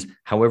unions,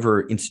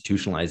 however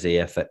institutionalized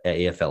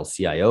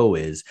AFL-CIO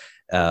is,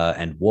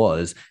 and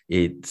was,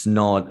 it's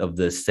not of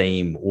the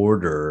same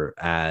order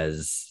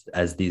as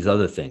these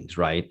other things,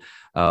 right?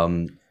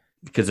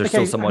 Because they're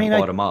still somewhat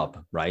bottom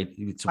up, right?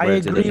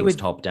 Whereas everything's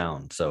top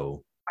down.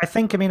 So I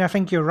think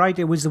you're right.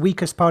 It was the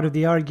weakest part of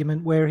the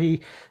argument where he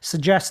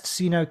suggests,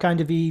 he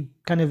kind of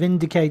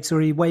indicates,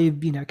 or he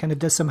kind of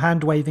does some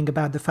hand waving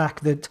about the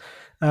fact that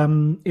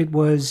it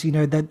was,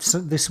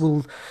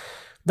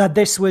 that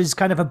this was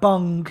kind of a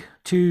bung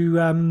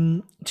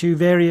to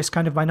various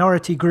kind of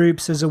minority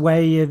groups as a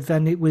way of,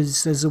 and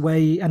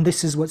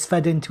this is what's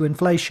fed into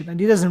inflation. And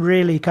he doesn't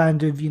really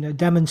kind of,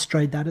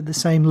 demonstrate that at the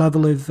same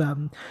level of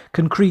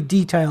concrete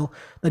detail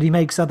that he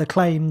makes other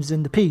claims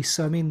in the piece.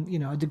 So,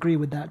 I'd agree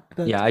with that.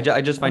 But, yeah, I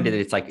just find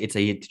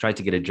he tries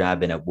to get a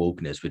jab in at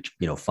wokeness, which,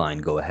 fine,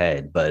 go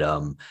ahead. But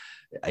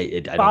I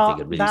don't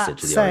think it really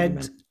sits with the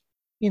argument.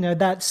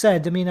 That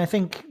said, I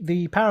think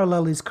the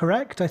parallel is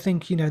correct. I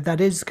think,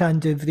 that is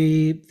kind of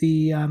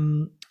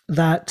the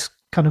that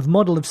kind of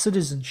model of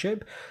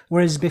citizenship,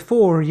 whereas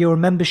before your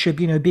membership,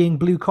 being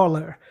blue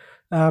collar,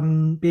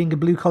 being a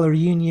blue collar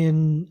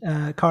union,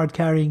 card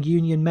carrying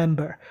union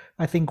member,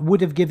 I think would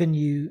have given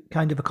you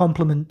kind of a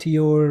complement to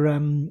your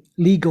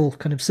legal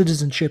kind of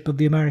citizenship of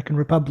the American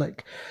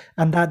Republic,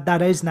 and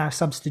that is now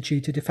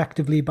substituted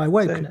effectively by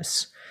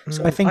wokeness.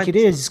 So I think it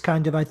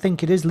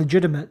is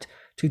legitimate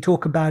to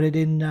talk about it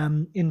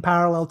in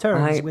parallel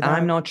terms.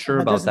 I'm not sure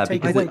about that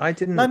because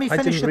Let me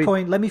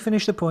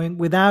finish the point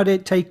without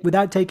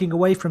taking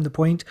away from the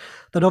point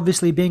that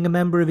obviously being a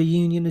member of a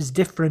union is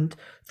different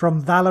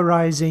from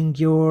valorizing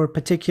your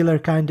particular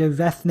kind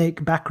of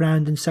ethnic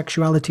background and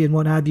sexuality and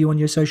what have you on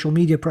your social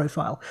media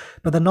profile.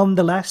 But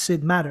nonetheless,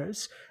 it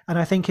matters. And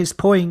I think his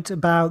point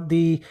about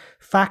the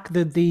fact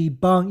that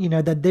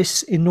that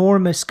this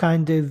enormous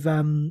kind of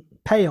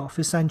payoff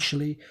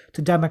essentially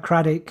to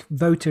Democratic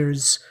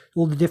voters,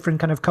 all the different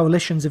kind of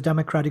coalitions of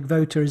Democratic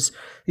voters,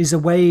 is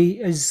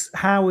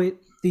how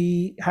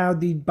the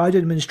Biden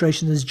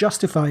administration has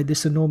justified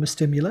this enormous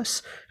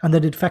stimulus, and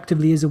that it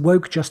effectively is a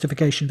woke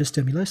justification for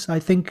stimulus. I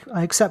think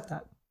I accept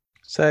that.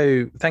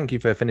 So thank you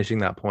for finishing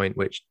that point,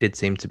 which did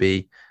seem to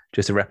be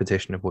just a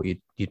repetition of what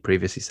you'd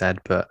previously said,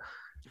 but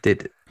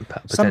did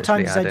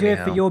sometimes I do it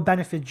for your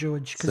benefit,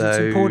 George, because it's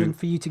important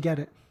for you to get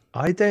it.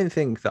 I don't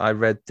think that I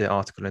read the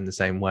article in the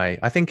same way.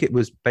 I think it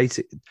was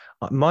basic.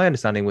 My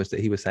understanding was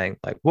that he was saying,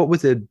 like, what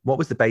was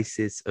the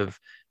basis of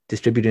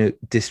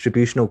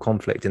distributional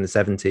conflict in the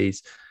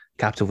 70s,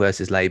 capital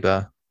versus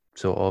labor,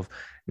 sort of.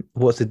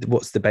 What's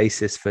the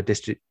basis for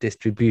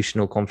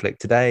distributional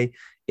conflict today?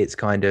 It's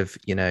kind of,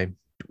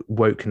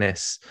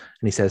 wokeness.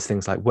 And he says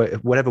things like,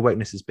 whatever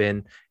wokeness has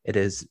been, it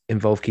has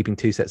involved keeping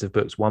two sets of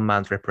books. One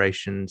man's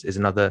reparations is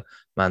another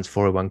man's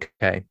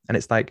 401k. And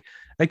it's like,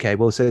 okay,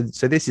 well, so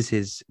this is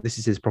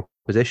his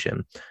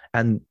proposition,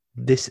 and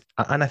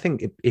I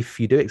think if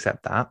you do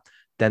accept that,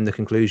 then the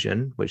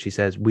conclusion, which he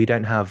says, we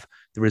don't have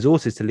the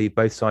resources to leave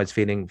both sides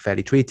feeling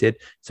fairly treated,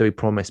 so we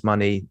promise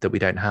money that we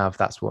don't have.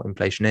 That's what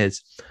inflation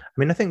is. I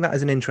mean, I think that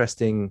is an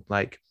interesting,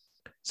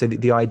 so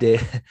the idea,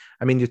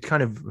 I mean, you're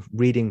kind of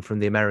reading from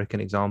the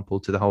American example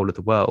to the whole of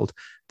the world,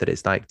 that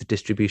it's like the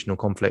distributional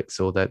conflicts,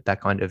 or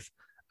that kind of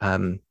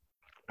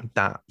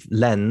that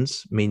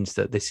lens means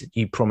that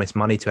you promise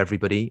money to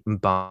everybody,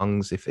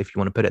 bungs, if you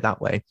want to put it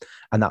that way,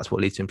 and that's what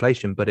leads to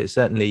inflation. But it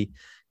certainly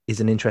is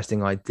an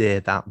interesting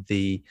idea that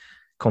the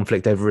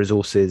conflict over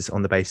resources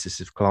on the basis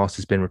of class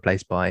has been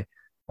replaced by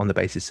on the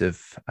basis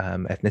of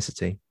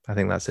ethnicity. I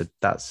think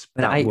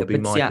that would be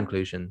my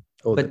conclusion,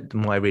 or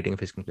my reading of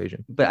his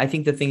conclusion. But I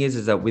think the thing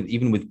is that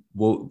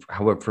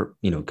however,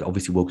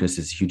 obviously wokeness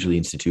is hugely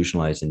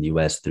institutionalized in the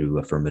US through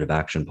affirmative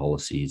action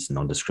policies,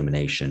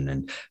 non-discrimination,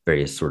 and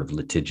various sort of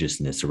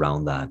litigiousness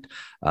around that.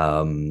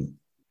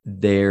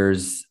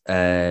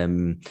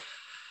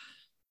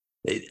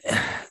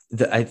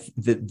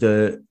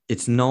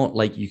 It's not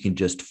like you can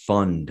just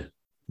fund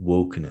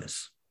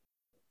wokeness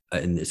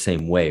in the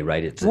same way,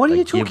 right? It's what are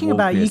you talking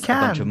about? You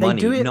can. They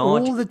do it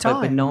all the time,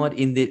 but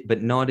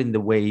not in the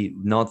way,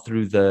 not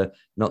through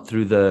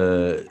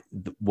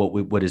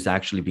what is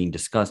actually being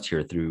discussed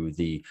here through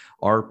the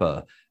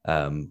ARPA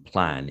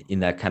plan, in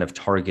that kind of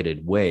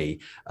targeted way,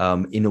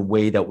 in a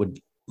way that would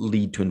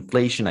lead to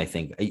inflation. I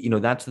think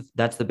that's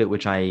the bit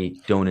which I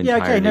don't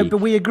entirely. Yeah, okay, no,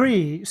 but we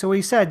agree. So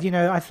we said,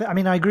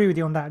 I agree with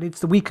you on that. It's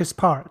the weakest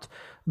part.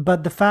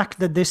 But the fact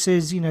that this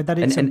is, that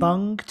it's a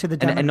bung to the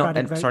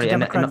Democratic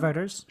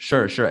voters.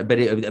 Sure. But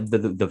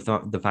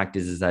the fact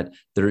is that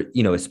there,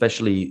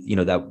 especially,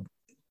 that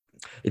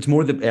it's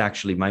more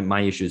actually my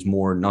issue is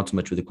more not so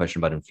much with the question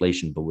about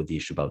inflation, but with the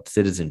issue about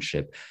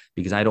citizenship,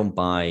 because I don't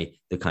buy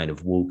the kind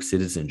of woke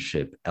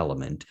citizenship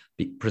element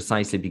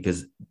precisely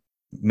because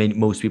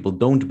most people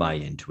don't buy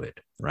into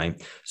it,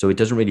 right? So it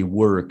doesn't really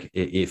work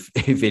if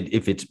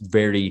it's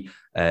very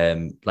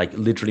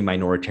literally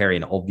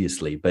minoritarian,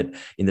 obviously, but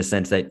in the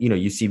sense that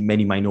you see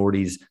many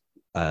minorities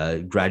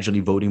gradually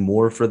voting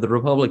more for the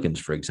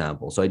Republicans, for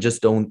example. So I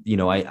just don't,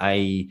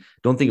 I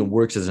don't think it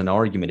works as an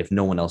argument if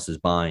no one else is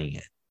buying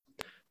it.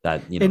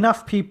 That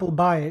enough people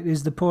buy it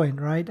is the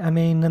point, right? I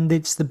mean, and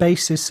it's the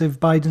basis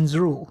of Biden's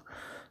rule.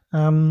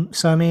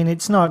 So I mean,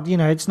 it's not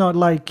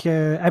like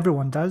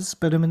everyone does,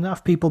 but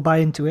enough people buy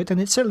into it,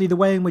 and it's certainly the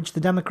way in which the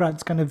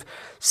Democrats kind of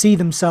see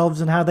themselves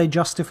and how they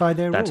justify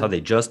their That's rule. How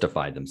they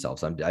justify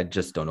themselves. I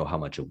just don't know how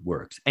much it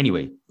works.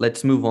 Anyway,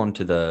 let's move on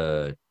to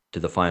the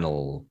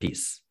final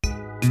piece.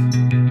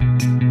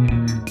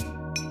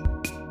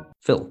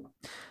 Phil.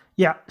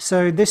 Yeah,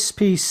 so this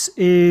piece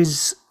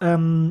is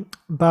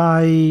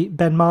by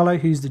Ben Marlow,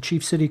 who's the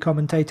chief city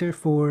commentator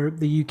for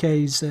the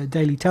UK's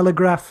Daily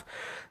Telegraph.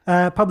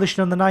 Published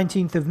on the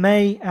 19th of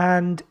May,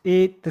 and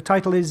the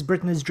title is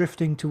 "Britain is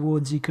Drifting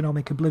Towards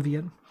Economic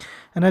Oblivion."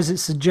 And as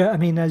as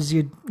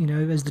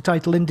the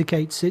title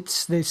indicates,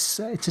 it's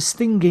a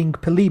stinging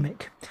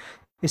polemic,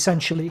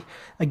 essentially,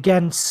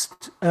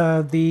 against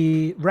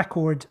the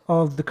record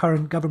of the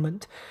current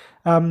government.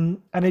 And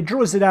it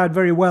draws it out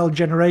very well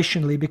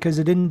generationally, because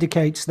it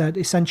indicates that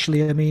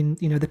essentially,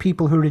 the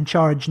people who are in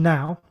charge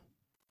now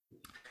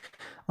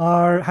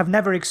have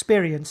never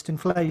experienced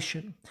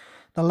inflation.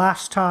 The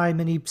last time,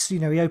 and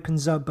he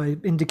opens up by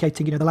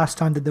indicating, the last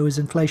time that there was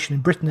inflation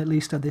in Britain, at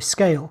least at this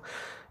scale,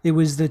 it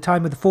was the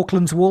time of the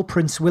Falklands War.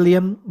 Prince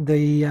William,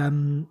 the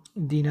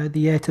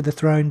heir to the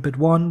throne but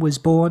one, was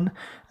born,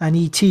 and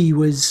E.T.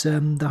 was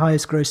the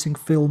highest grossing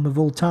film of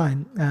all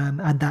time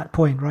at that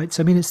point, right?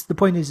 So I mean, the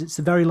point is, it's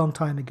a very long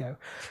time ago.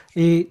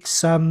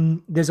 It's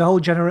there's a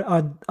whole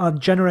our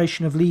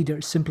generation of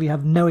leaders simply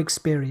have no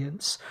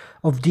experience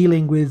of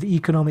dealing with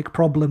economic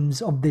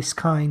problems of this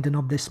kind and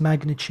of this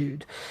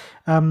magnitude,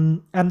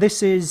 and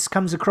this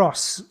comes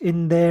across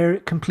in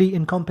their complete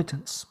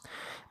incompetence.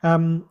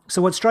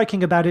 So what's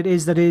striking about it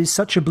is that it is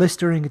such a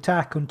blistering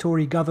attack on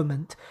Tory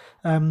government,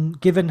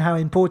 given how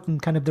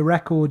important kind of the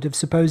record of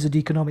supposed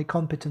economic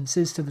competence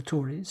is to the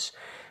Tories,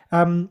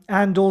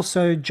 and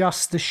also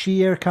just the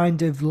sheer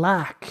kind of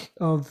lack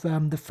of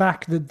the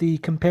fact that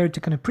compared to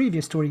kind of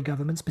previous Tory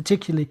governments,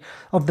 particularly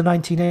of the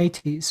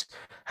 1980s,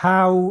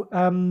 how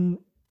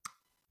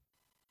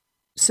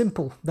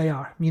simple they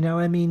are.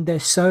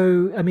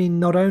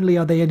 Not only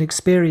are they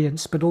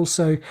inexperienced, but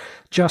also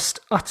just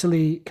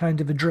utterly kind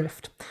of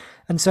adrift.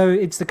 And so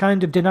it's the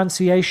kind of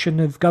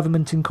denunciation of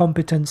government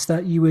incompetence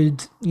that you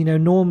would,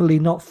 normally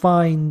not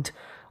find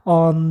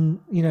on,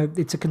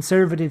 it's a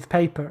conservative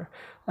paper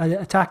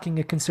attacking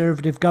a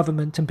conservative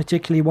government, and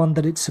particularly one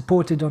that it's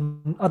supported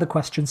on other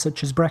questions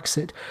such as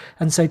Brexit.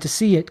 And so to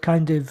see it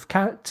kind of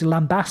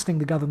lambasting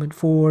the government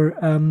for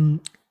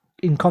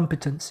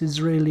incompetence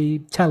is really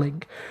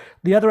telling.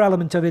 The other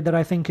element of it that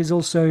I think is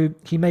also,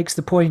 he makes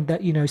the point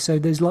that, so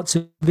there's lots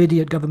of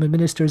idiot government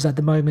ministers at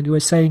the moment who are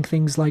saying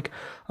things like,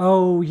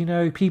 oh,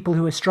 people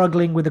who are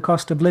struggling with the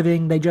cost of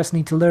living, they just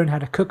need to learn how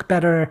to cook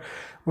better,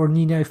 or,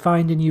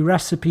 find a new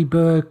recipe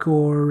book,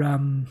 or, I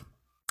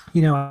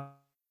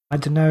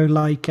don't know,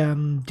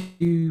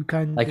 do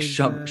kind like of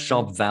shop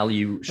from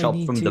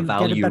the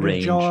value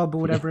range job, or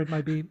whatever it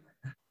might be.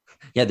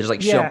 Yeah,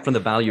 there's shop from the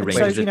value range.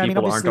 So, as if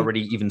people aren't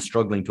already even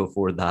struggling to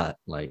afford that.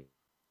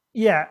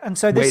 Yeah, and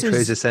so this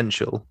Waitrose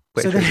essential.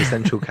 Waitrose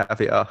essential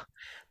caviar.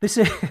 This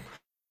is.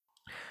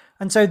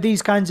 And so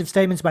these kinds of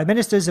statements by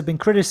ministers have been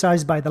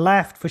criticized by the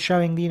left for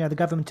showing, the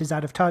government is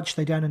out of touch.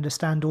 They don't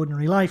understand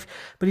ordinary life.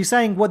 But he's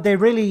saying what they're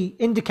really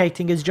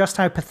indicating is just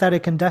how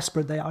pathetic and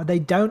desperate they are. They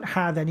don't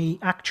have any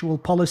actual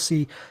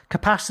policy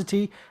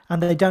capacity,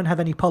 and they don't have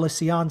any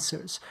policy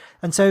answers.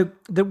 And so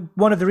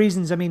one of the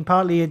reasons,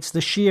 partly it's the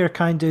sheer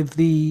kind of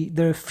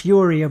the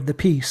fury of the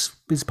piece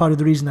is part of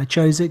the reason I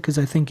chose it, because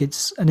I think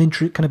it's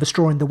kind of a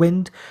straw in the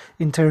wind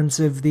in terms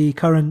of the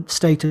current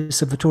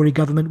status of the Tory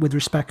government with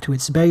respect to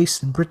its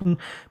base in Britain.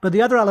 But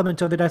the other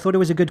element of it, I thought it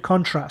was a good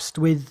contrast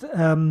with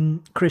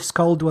Chris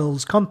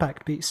Caldwell's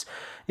Compact piece,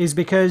 is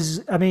because,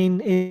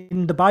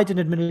 in the Biden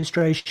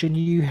administration,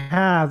 you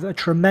have a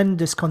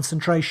tremendous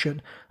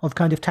concentration of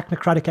kind of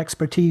technocratic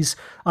expertise,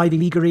 Ivy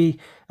Leaguery,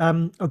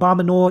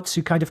 Obama-nauts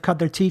who kind of cut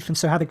their teeth and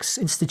so have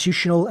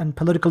institutional and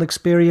political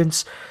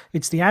experience.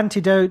 It's the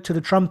antidote to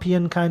the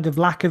Trumpian kind of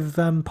lack of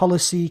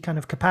policy kind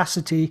of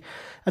capacity.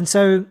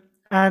 So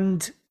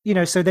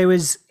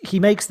he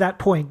makes that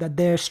point that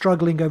they're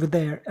struggling over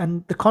there.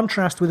 And the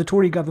contrast with the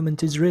Tory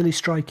government is really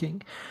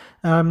striking.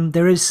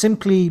 There is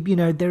simply,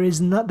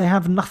 they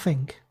have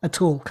nothing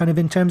at all, kind of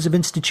in terms of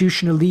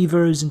institutional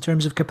levers, in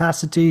terms of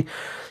capacity.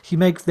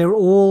 They're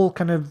all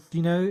kind of,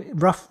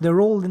 rough.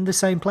 They're all in the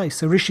same place.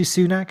 So Rishi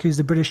Sunak, who's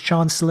the British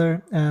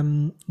Chancellor,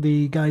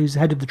 the guy who's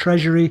head of the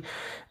Treasury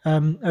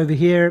over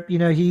here,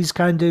 he's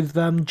kind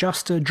of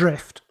just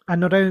adrift.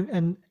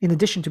 And in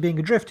addition to being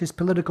adrift, his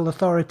political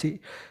authority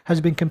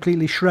has been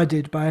completely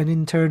shredded by an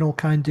internal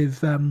kind of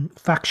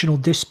factional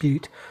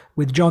dispute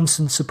with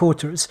Johnson's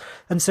supporters.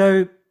 And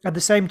so at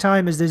the same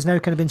time as there's no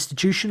kind of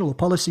institutional or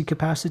policy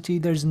capacity,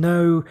 there's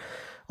no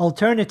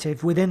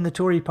alternative within the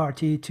Tory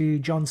party to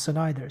Johnson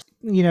either.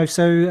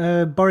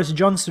 So Boris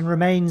Johnson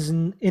remains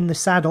in the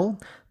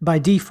saddle by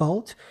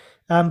default,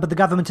 but the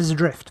government is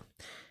adrift.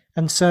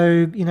 And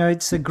so,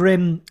 it's a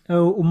grim,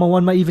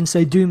 one might even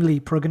say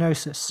doomly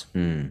prognosis.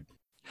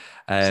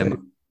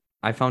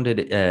 I found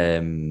it,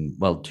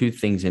 two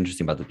things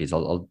interesting about the piece.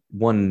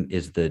 One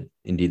is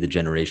indeed the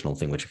generational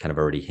thing, which I kind of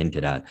already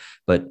hinted at.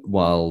 But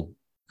while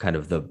kind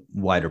of the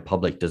wider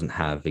public doesn't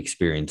have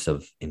experience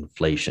of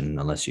inflation,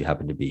 unless you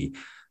happen to be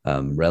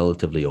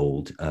relatively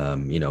old,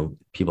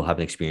 people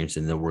haven't experienced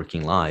in their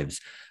working lives.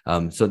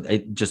 So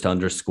it just to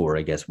underscore,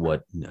 I guess,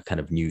 what kind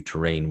of new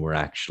terrain we're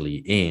actually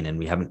in, and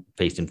we haven't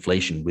faced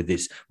inflation with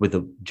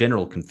the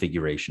general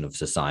configuration of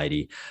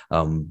society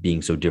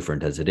being so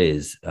different as it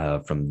is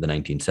from the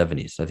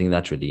 1970s. So I think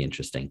that's really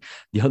interesting.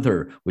 The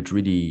other, which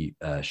really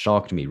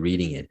shocked me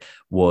reading it,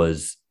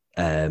 was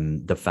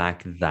the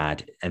fact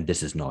that, and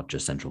this is not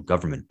just central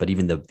government, but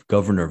even the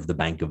governor of the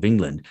Bank of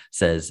England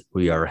says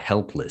we are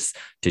helpless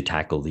to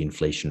tackle the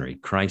inflationary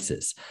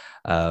crisis.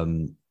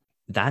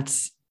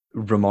 That's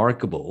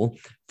remarkable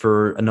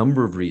for a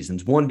number of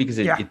reasons. One, because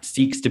it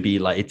seems to be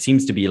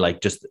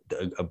like just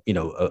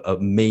a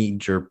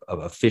major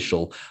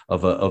official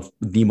of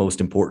the most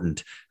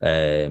important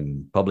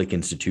public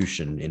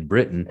institution in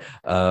Britain,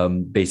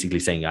 basically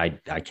saying I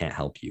can't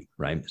help you,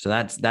 right? So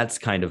that's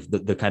kind of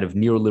the kind of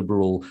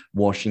neoliberal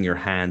washing your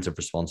hands of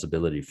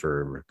responsibility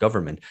for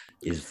government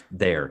is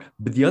there.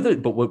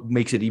 But what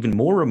makes it even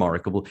more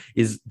remarkable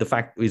is the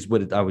fact is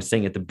what I was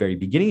saying at the very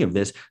beginning of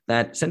this,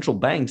 that central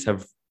banks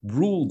have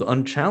ruled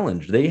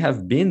unchallenged. They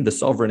have been the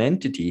sovereign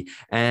entity,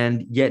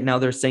 and yet now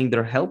they're saying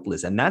they're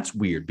helpless. And that's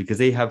weird, because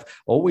they have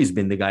always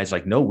been the guys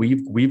like, no,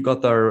 we've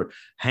got our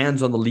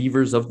hands on the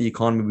levers of the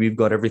economy. We've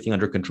got everything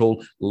under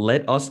control.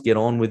 Let us get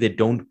on with it.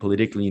 Don't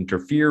politically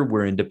interfere.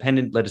 We're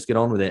independent. Let us get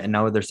on with it. And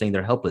now they're saying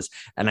they're helpless.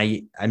 And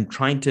I'm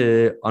trying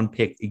to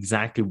unpick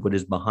exactly what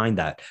is behind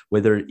that,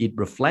 whether it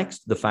reflects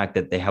the fact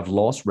that they have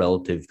lost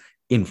relative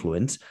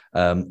influence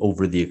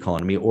over the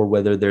economy, or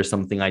whether there's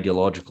something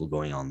ideological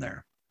going on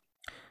there.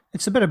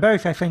 It's a bit of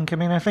both, I think. I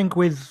mean, I think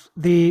with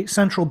the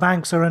central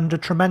banks are under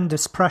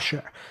tremendous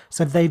pressure.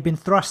 So they've been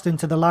thrust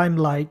into the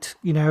limelight,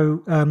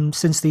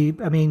 since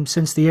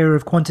the era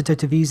of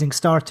quantitative easing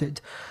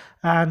started.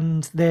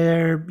 And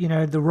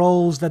the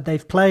roles that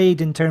they've played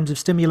in terms of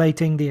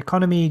stimulating the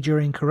economy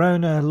during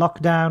Corona,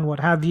 lockdown, what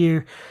have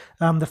you.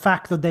 The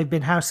fact that they've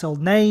been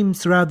household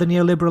names throughout the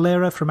neoliberal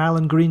era, from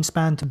Alan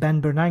Greenspan to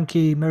Ben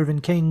Bernanke,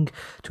 Mervyn King,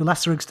 to a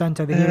lesser extent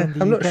over here in the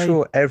UK. I'm not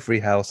sure every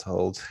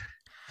household.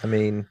 I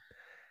mean...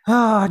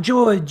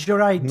 George, you're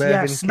right. Mervyn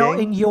yes, King not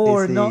in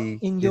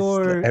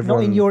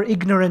your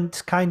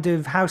ignorant kind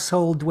of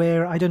household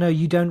where, I don't know,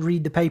 you don't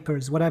read the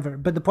papers, whatever.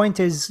 But the point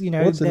is,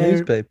 what's a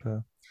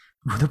newspaper?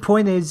 The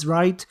point is,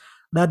 right,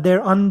 that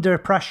they're under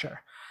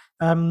pressure.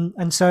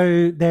 And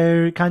so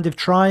they're kind of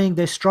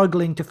they're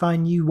struggling to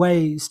find new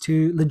ways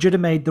to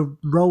legitimate the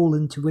role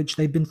into which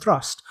they've been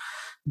thrust.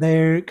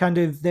 Nobody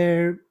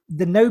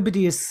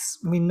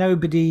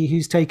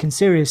who's taken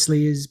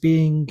seriously is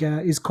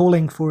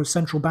calling for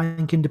central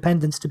bank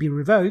independence to be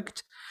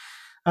revoked.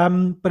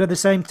 But at the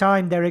same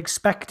time, they're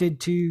expected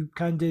to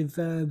kind of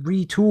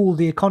retool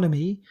the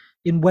economy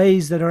in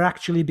ways that are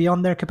actually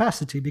beyond their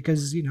capacity,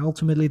 because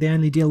ultimately they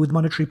only deal with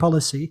monetary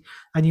policy,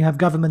 and you have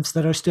governments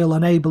that are still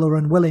unable or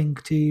unwilling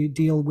to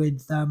deal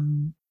with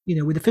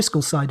with the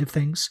fiscal side of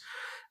things.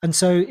 And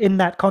so in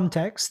that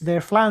context, they're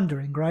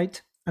floundering,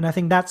 right? And I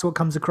think that's what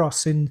comes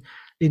across in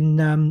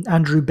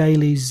Andrew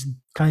Bailey's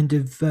kind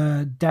of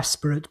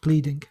desperate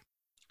pleading.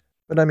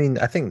 But I mean,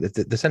 I think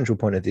that the central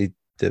point of the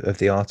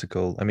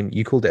article, I mean,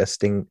 you called it a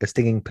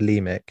stinging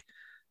polemic,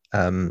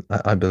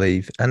 I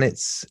believe, and I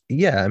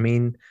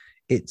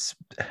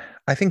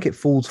think it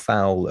falls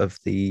foul of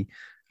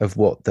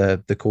what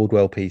the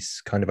Caldwell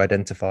piece kind of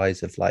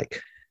identifies, of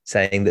like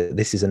saying that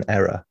this is an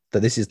error,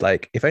 that this is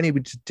like, if only we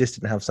just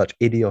didn't have such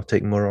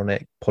idiotic,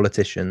 moronic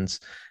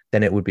politicians,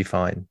 then it would be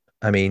fine.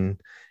 I mean,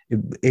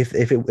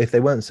 if they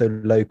weren't so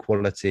low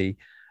quality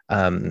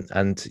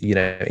and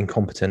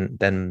incompetent,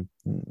 then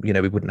we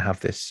wouldn't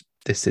have this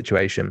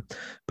situation.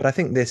 But I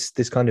think this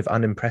kind of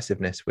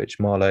unimpressiveness which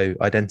Marlowe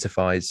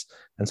identifies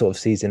and sort of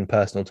sees in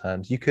personal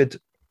terms, you could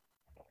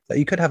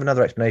have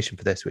another explanation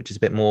for this, which is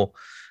a bit more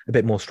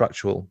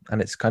structural,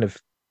 and it's kind of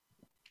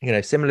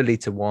similarly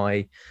to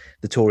why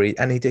the Tory,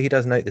 and he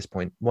does note this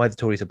point, why the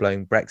Tories are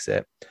blowing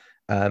Brexit.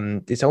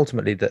 It's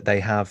ultimately that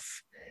they have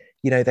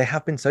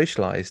been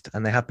socialized,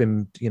 and they have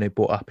been,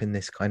 brought up in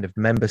this kind of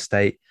member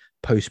state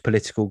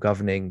post-political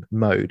governing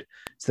mode.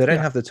 So they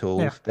don't have the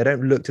tools. They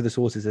don't look to the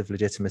sources of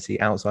legitimacy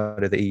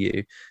outside of the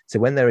EU. So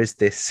when there is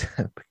this,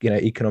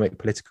 economic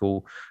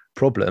political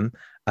problem,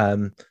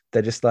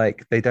 they're just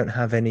like, they don't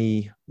have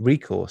any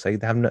recourse. They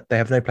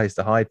have no place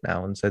to hide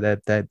now, and so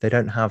they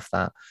don't have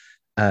that.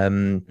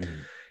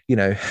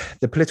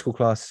 The political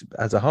class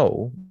as a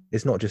whole,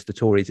 it's not just the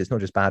Tories, it's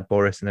not just bad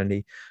Boris and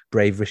only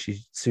brave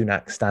Rishi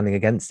Sunak standing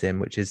against him,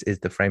 which is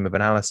the frame of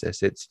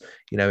analysis. It's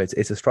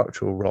a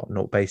structural rot,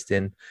 not based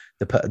in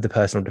the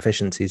personal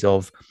deficiencies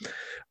of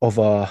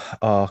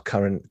our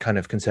current kind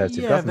of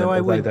conservative government,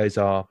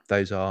 although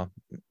those are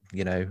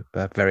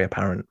very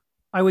apparent.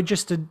 I would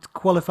just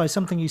qualify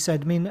something you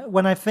said. I mean,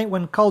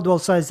 when Caldwell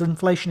says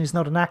inflation is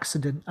not an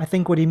accident, I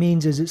think what he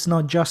means is it's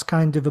not just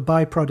kind of a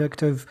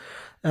byproduct of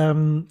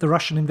the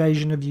Russian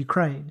invasion of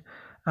Ukraine,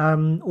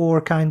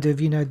 or kind of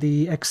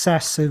the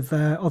excess of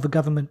a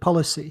government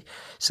policy.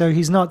 So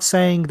he's not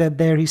saying that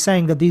he's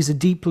saying that these are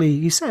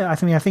deeply. I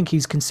think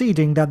he's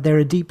conceding that they're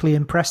a deeply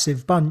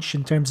impressive bunch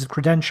in terms of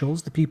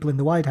credentials, the people in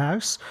the White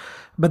House,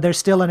 but they're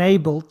still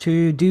unable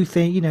to do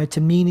things, to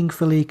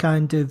meaningfully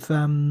kind of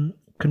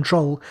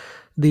control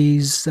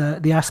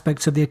the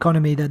aspects of the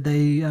economy that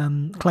they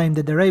claim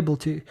that they're able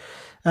to.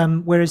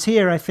 Whereas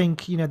here, I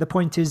think the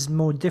point is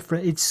more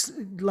different. It's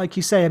like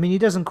you say. I mean, he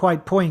doesn't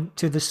quite point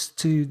to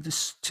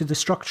the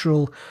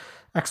structural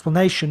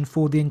explanation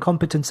for the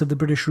incompetence of the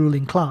British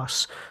ruling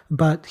class,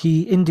 but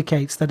he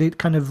indicates that it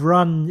kind of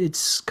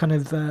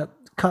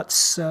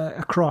cuts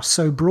across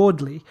so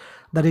broadly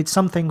that it's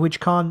something which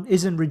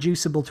isn't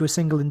reducible to a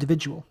single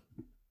individual.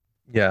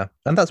 Yeah,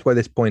 and that's why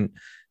this point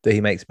that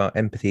he makes about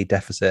empathy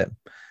deficit.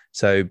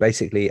 So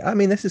basically, I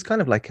mean, this is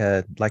kind of like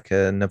a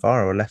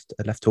Navarro, a left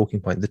talking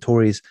point. The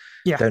Tories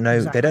don't know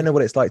exactly. They don't know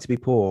what it's like to be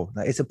poor.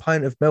 Like, it's a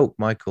pint of milk,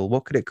 Michael.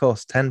 What could it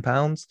cost?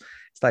 £10?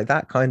 It's like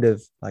that kind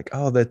of like,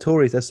 oh, the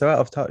Tories, they're so out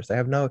of touch. They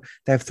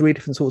have three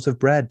different sorts of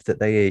bread that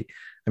they eat.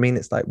 I mean,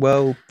 it's like,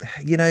 well,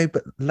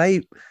 but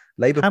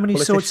Labour How many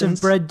sorts of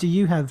politicians. bread do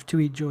you have to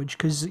eat, George?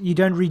 Because you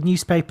don't read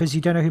newspapers,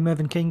 you don't know who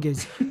Mervyn King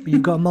is, but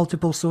you've got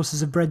multiple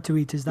sources of bread to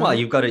eat. Is that Well, it?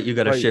 you've got to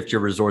Right. shift your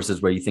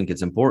resources where you think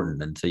it's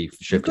important, and so you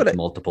shift it to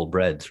multiple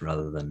breads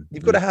rather than.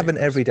 You've got to have an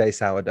newspapers. everyday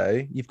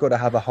sourdough. You've got to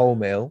have a whole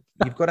meal.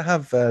 You've got to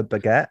have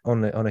baguette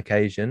on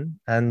occasion,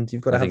 and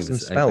you've got to have some I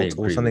spelt agree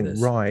or with something this.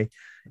 rye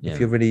Yeah. if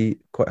you're really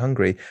quite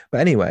hungry. But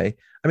anyway,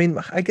 I mean,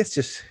 I guess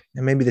just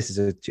maybe this is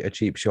a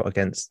cheap shot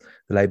against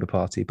the Labour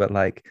Party, but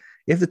like,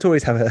 if the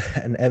Tories have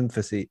an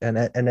empathy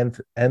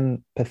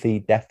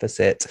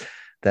deficit,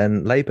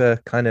 then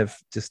Labour kind of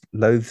just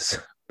loathes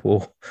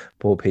poor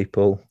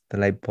people. The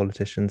Labour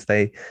politicians,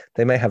 they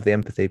may have the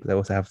empathy, but they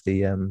also have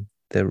the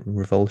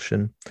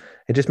revulsion.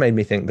 It just made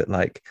me think that,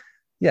 like,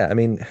 yeah, I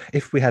mean,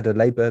 if we had a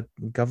Labour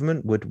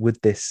government, would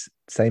this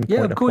same Yeah,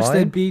 point of course apply?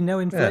 there'd be no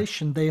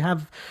inflation. They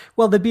have,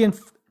 well, there'd be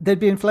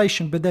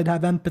inflation, but they'd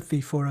have empathy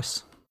for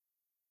us.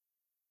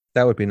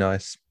 That would be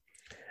nice.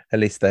 At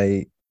least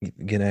they,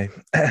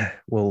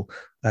 will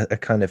are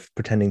kind of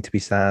pretending to be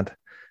sad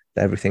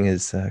that everything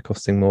is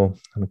costing more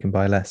and we can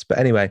buy less. But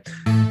anyway.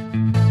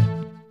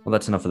 Well,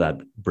 that's enough of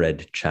that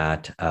bread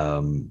chat.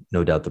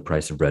 No doubt the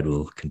price of bread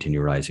will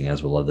continue rising,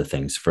 as will other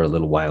things, for a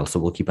little while.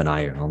 So we'll keep an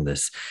eye on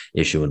this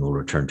issue and we'll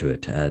return to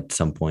it at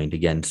some point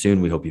again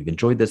soon. We hope you've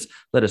enjoyed this.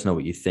 Let us know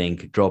what you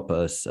think. Drop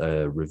us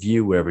a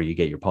review wherever you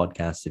get your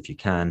podcasts if you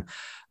can.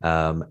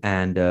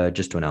 And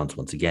just to announce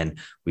once again,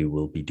 we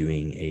will be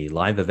doing a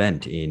live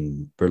event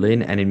in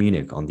Berlin and in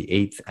Munich on the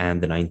 8th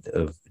and the 9th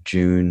of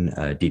June.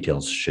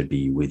 Details should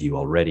be with you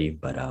already,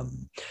 but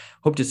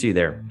hope to see you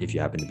there if you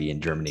happen to be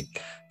in Germany.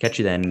 Catch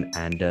you then,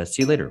 and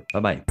see you later.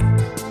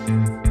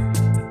 Bye-bye.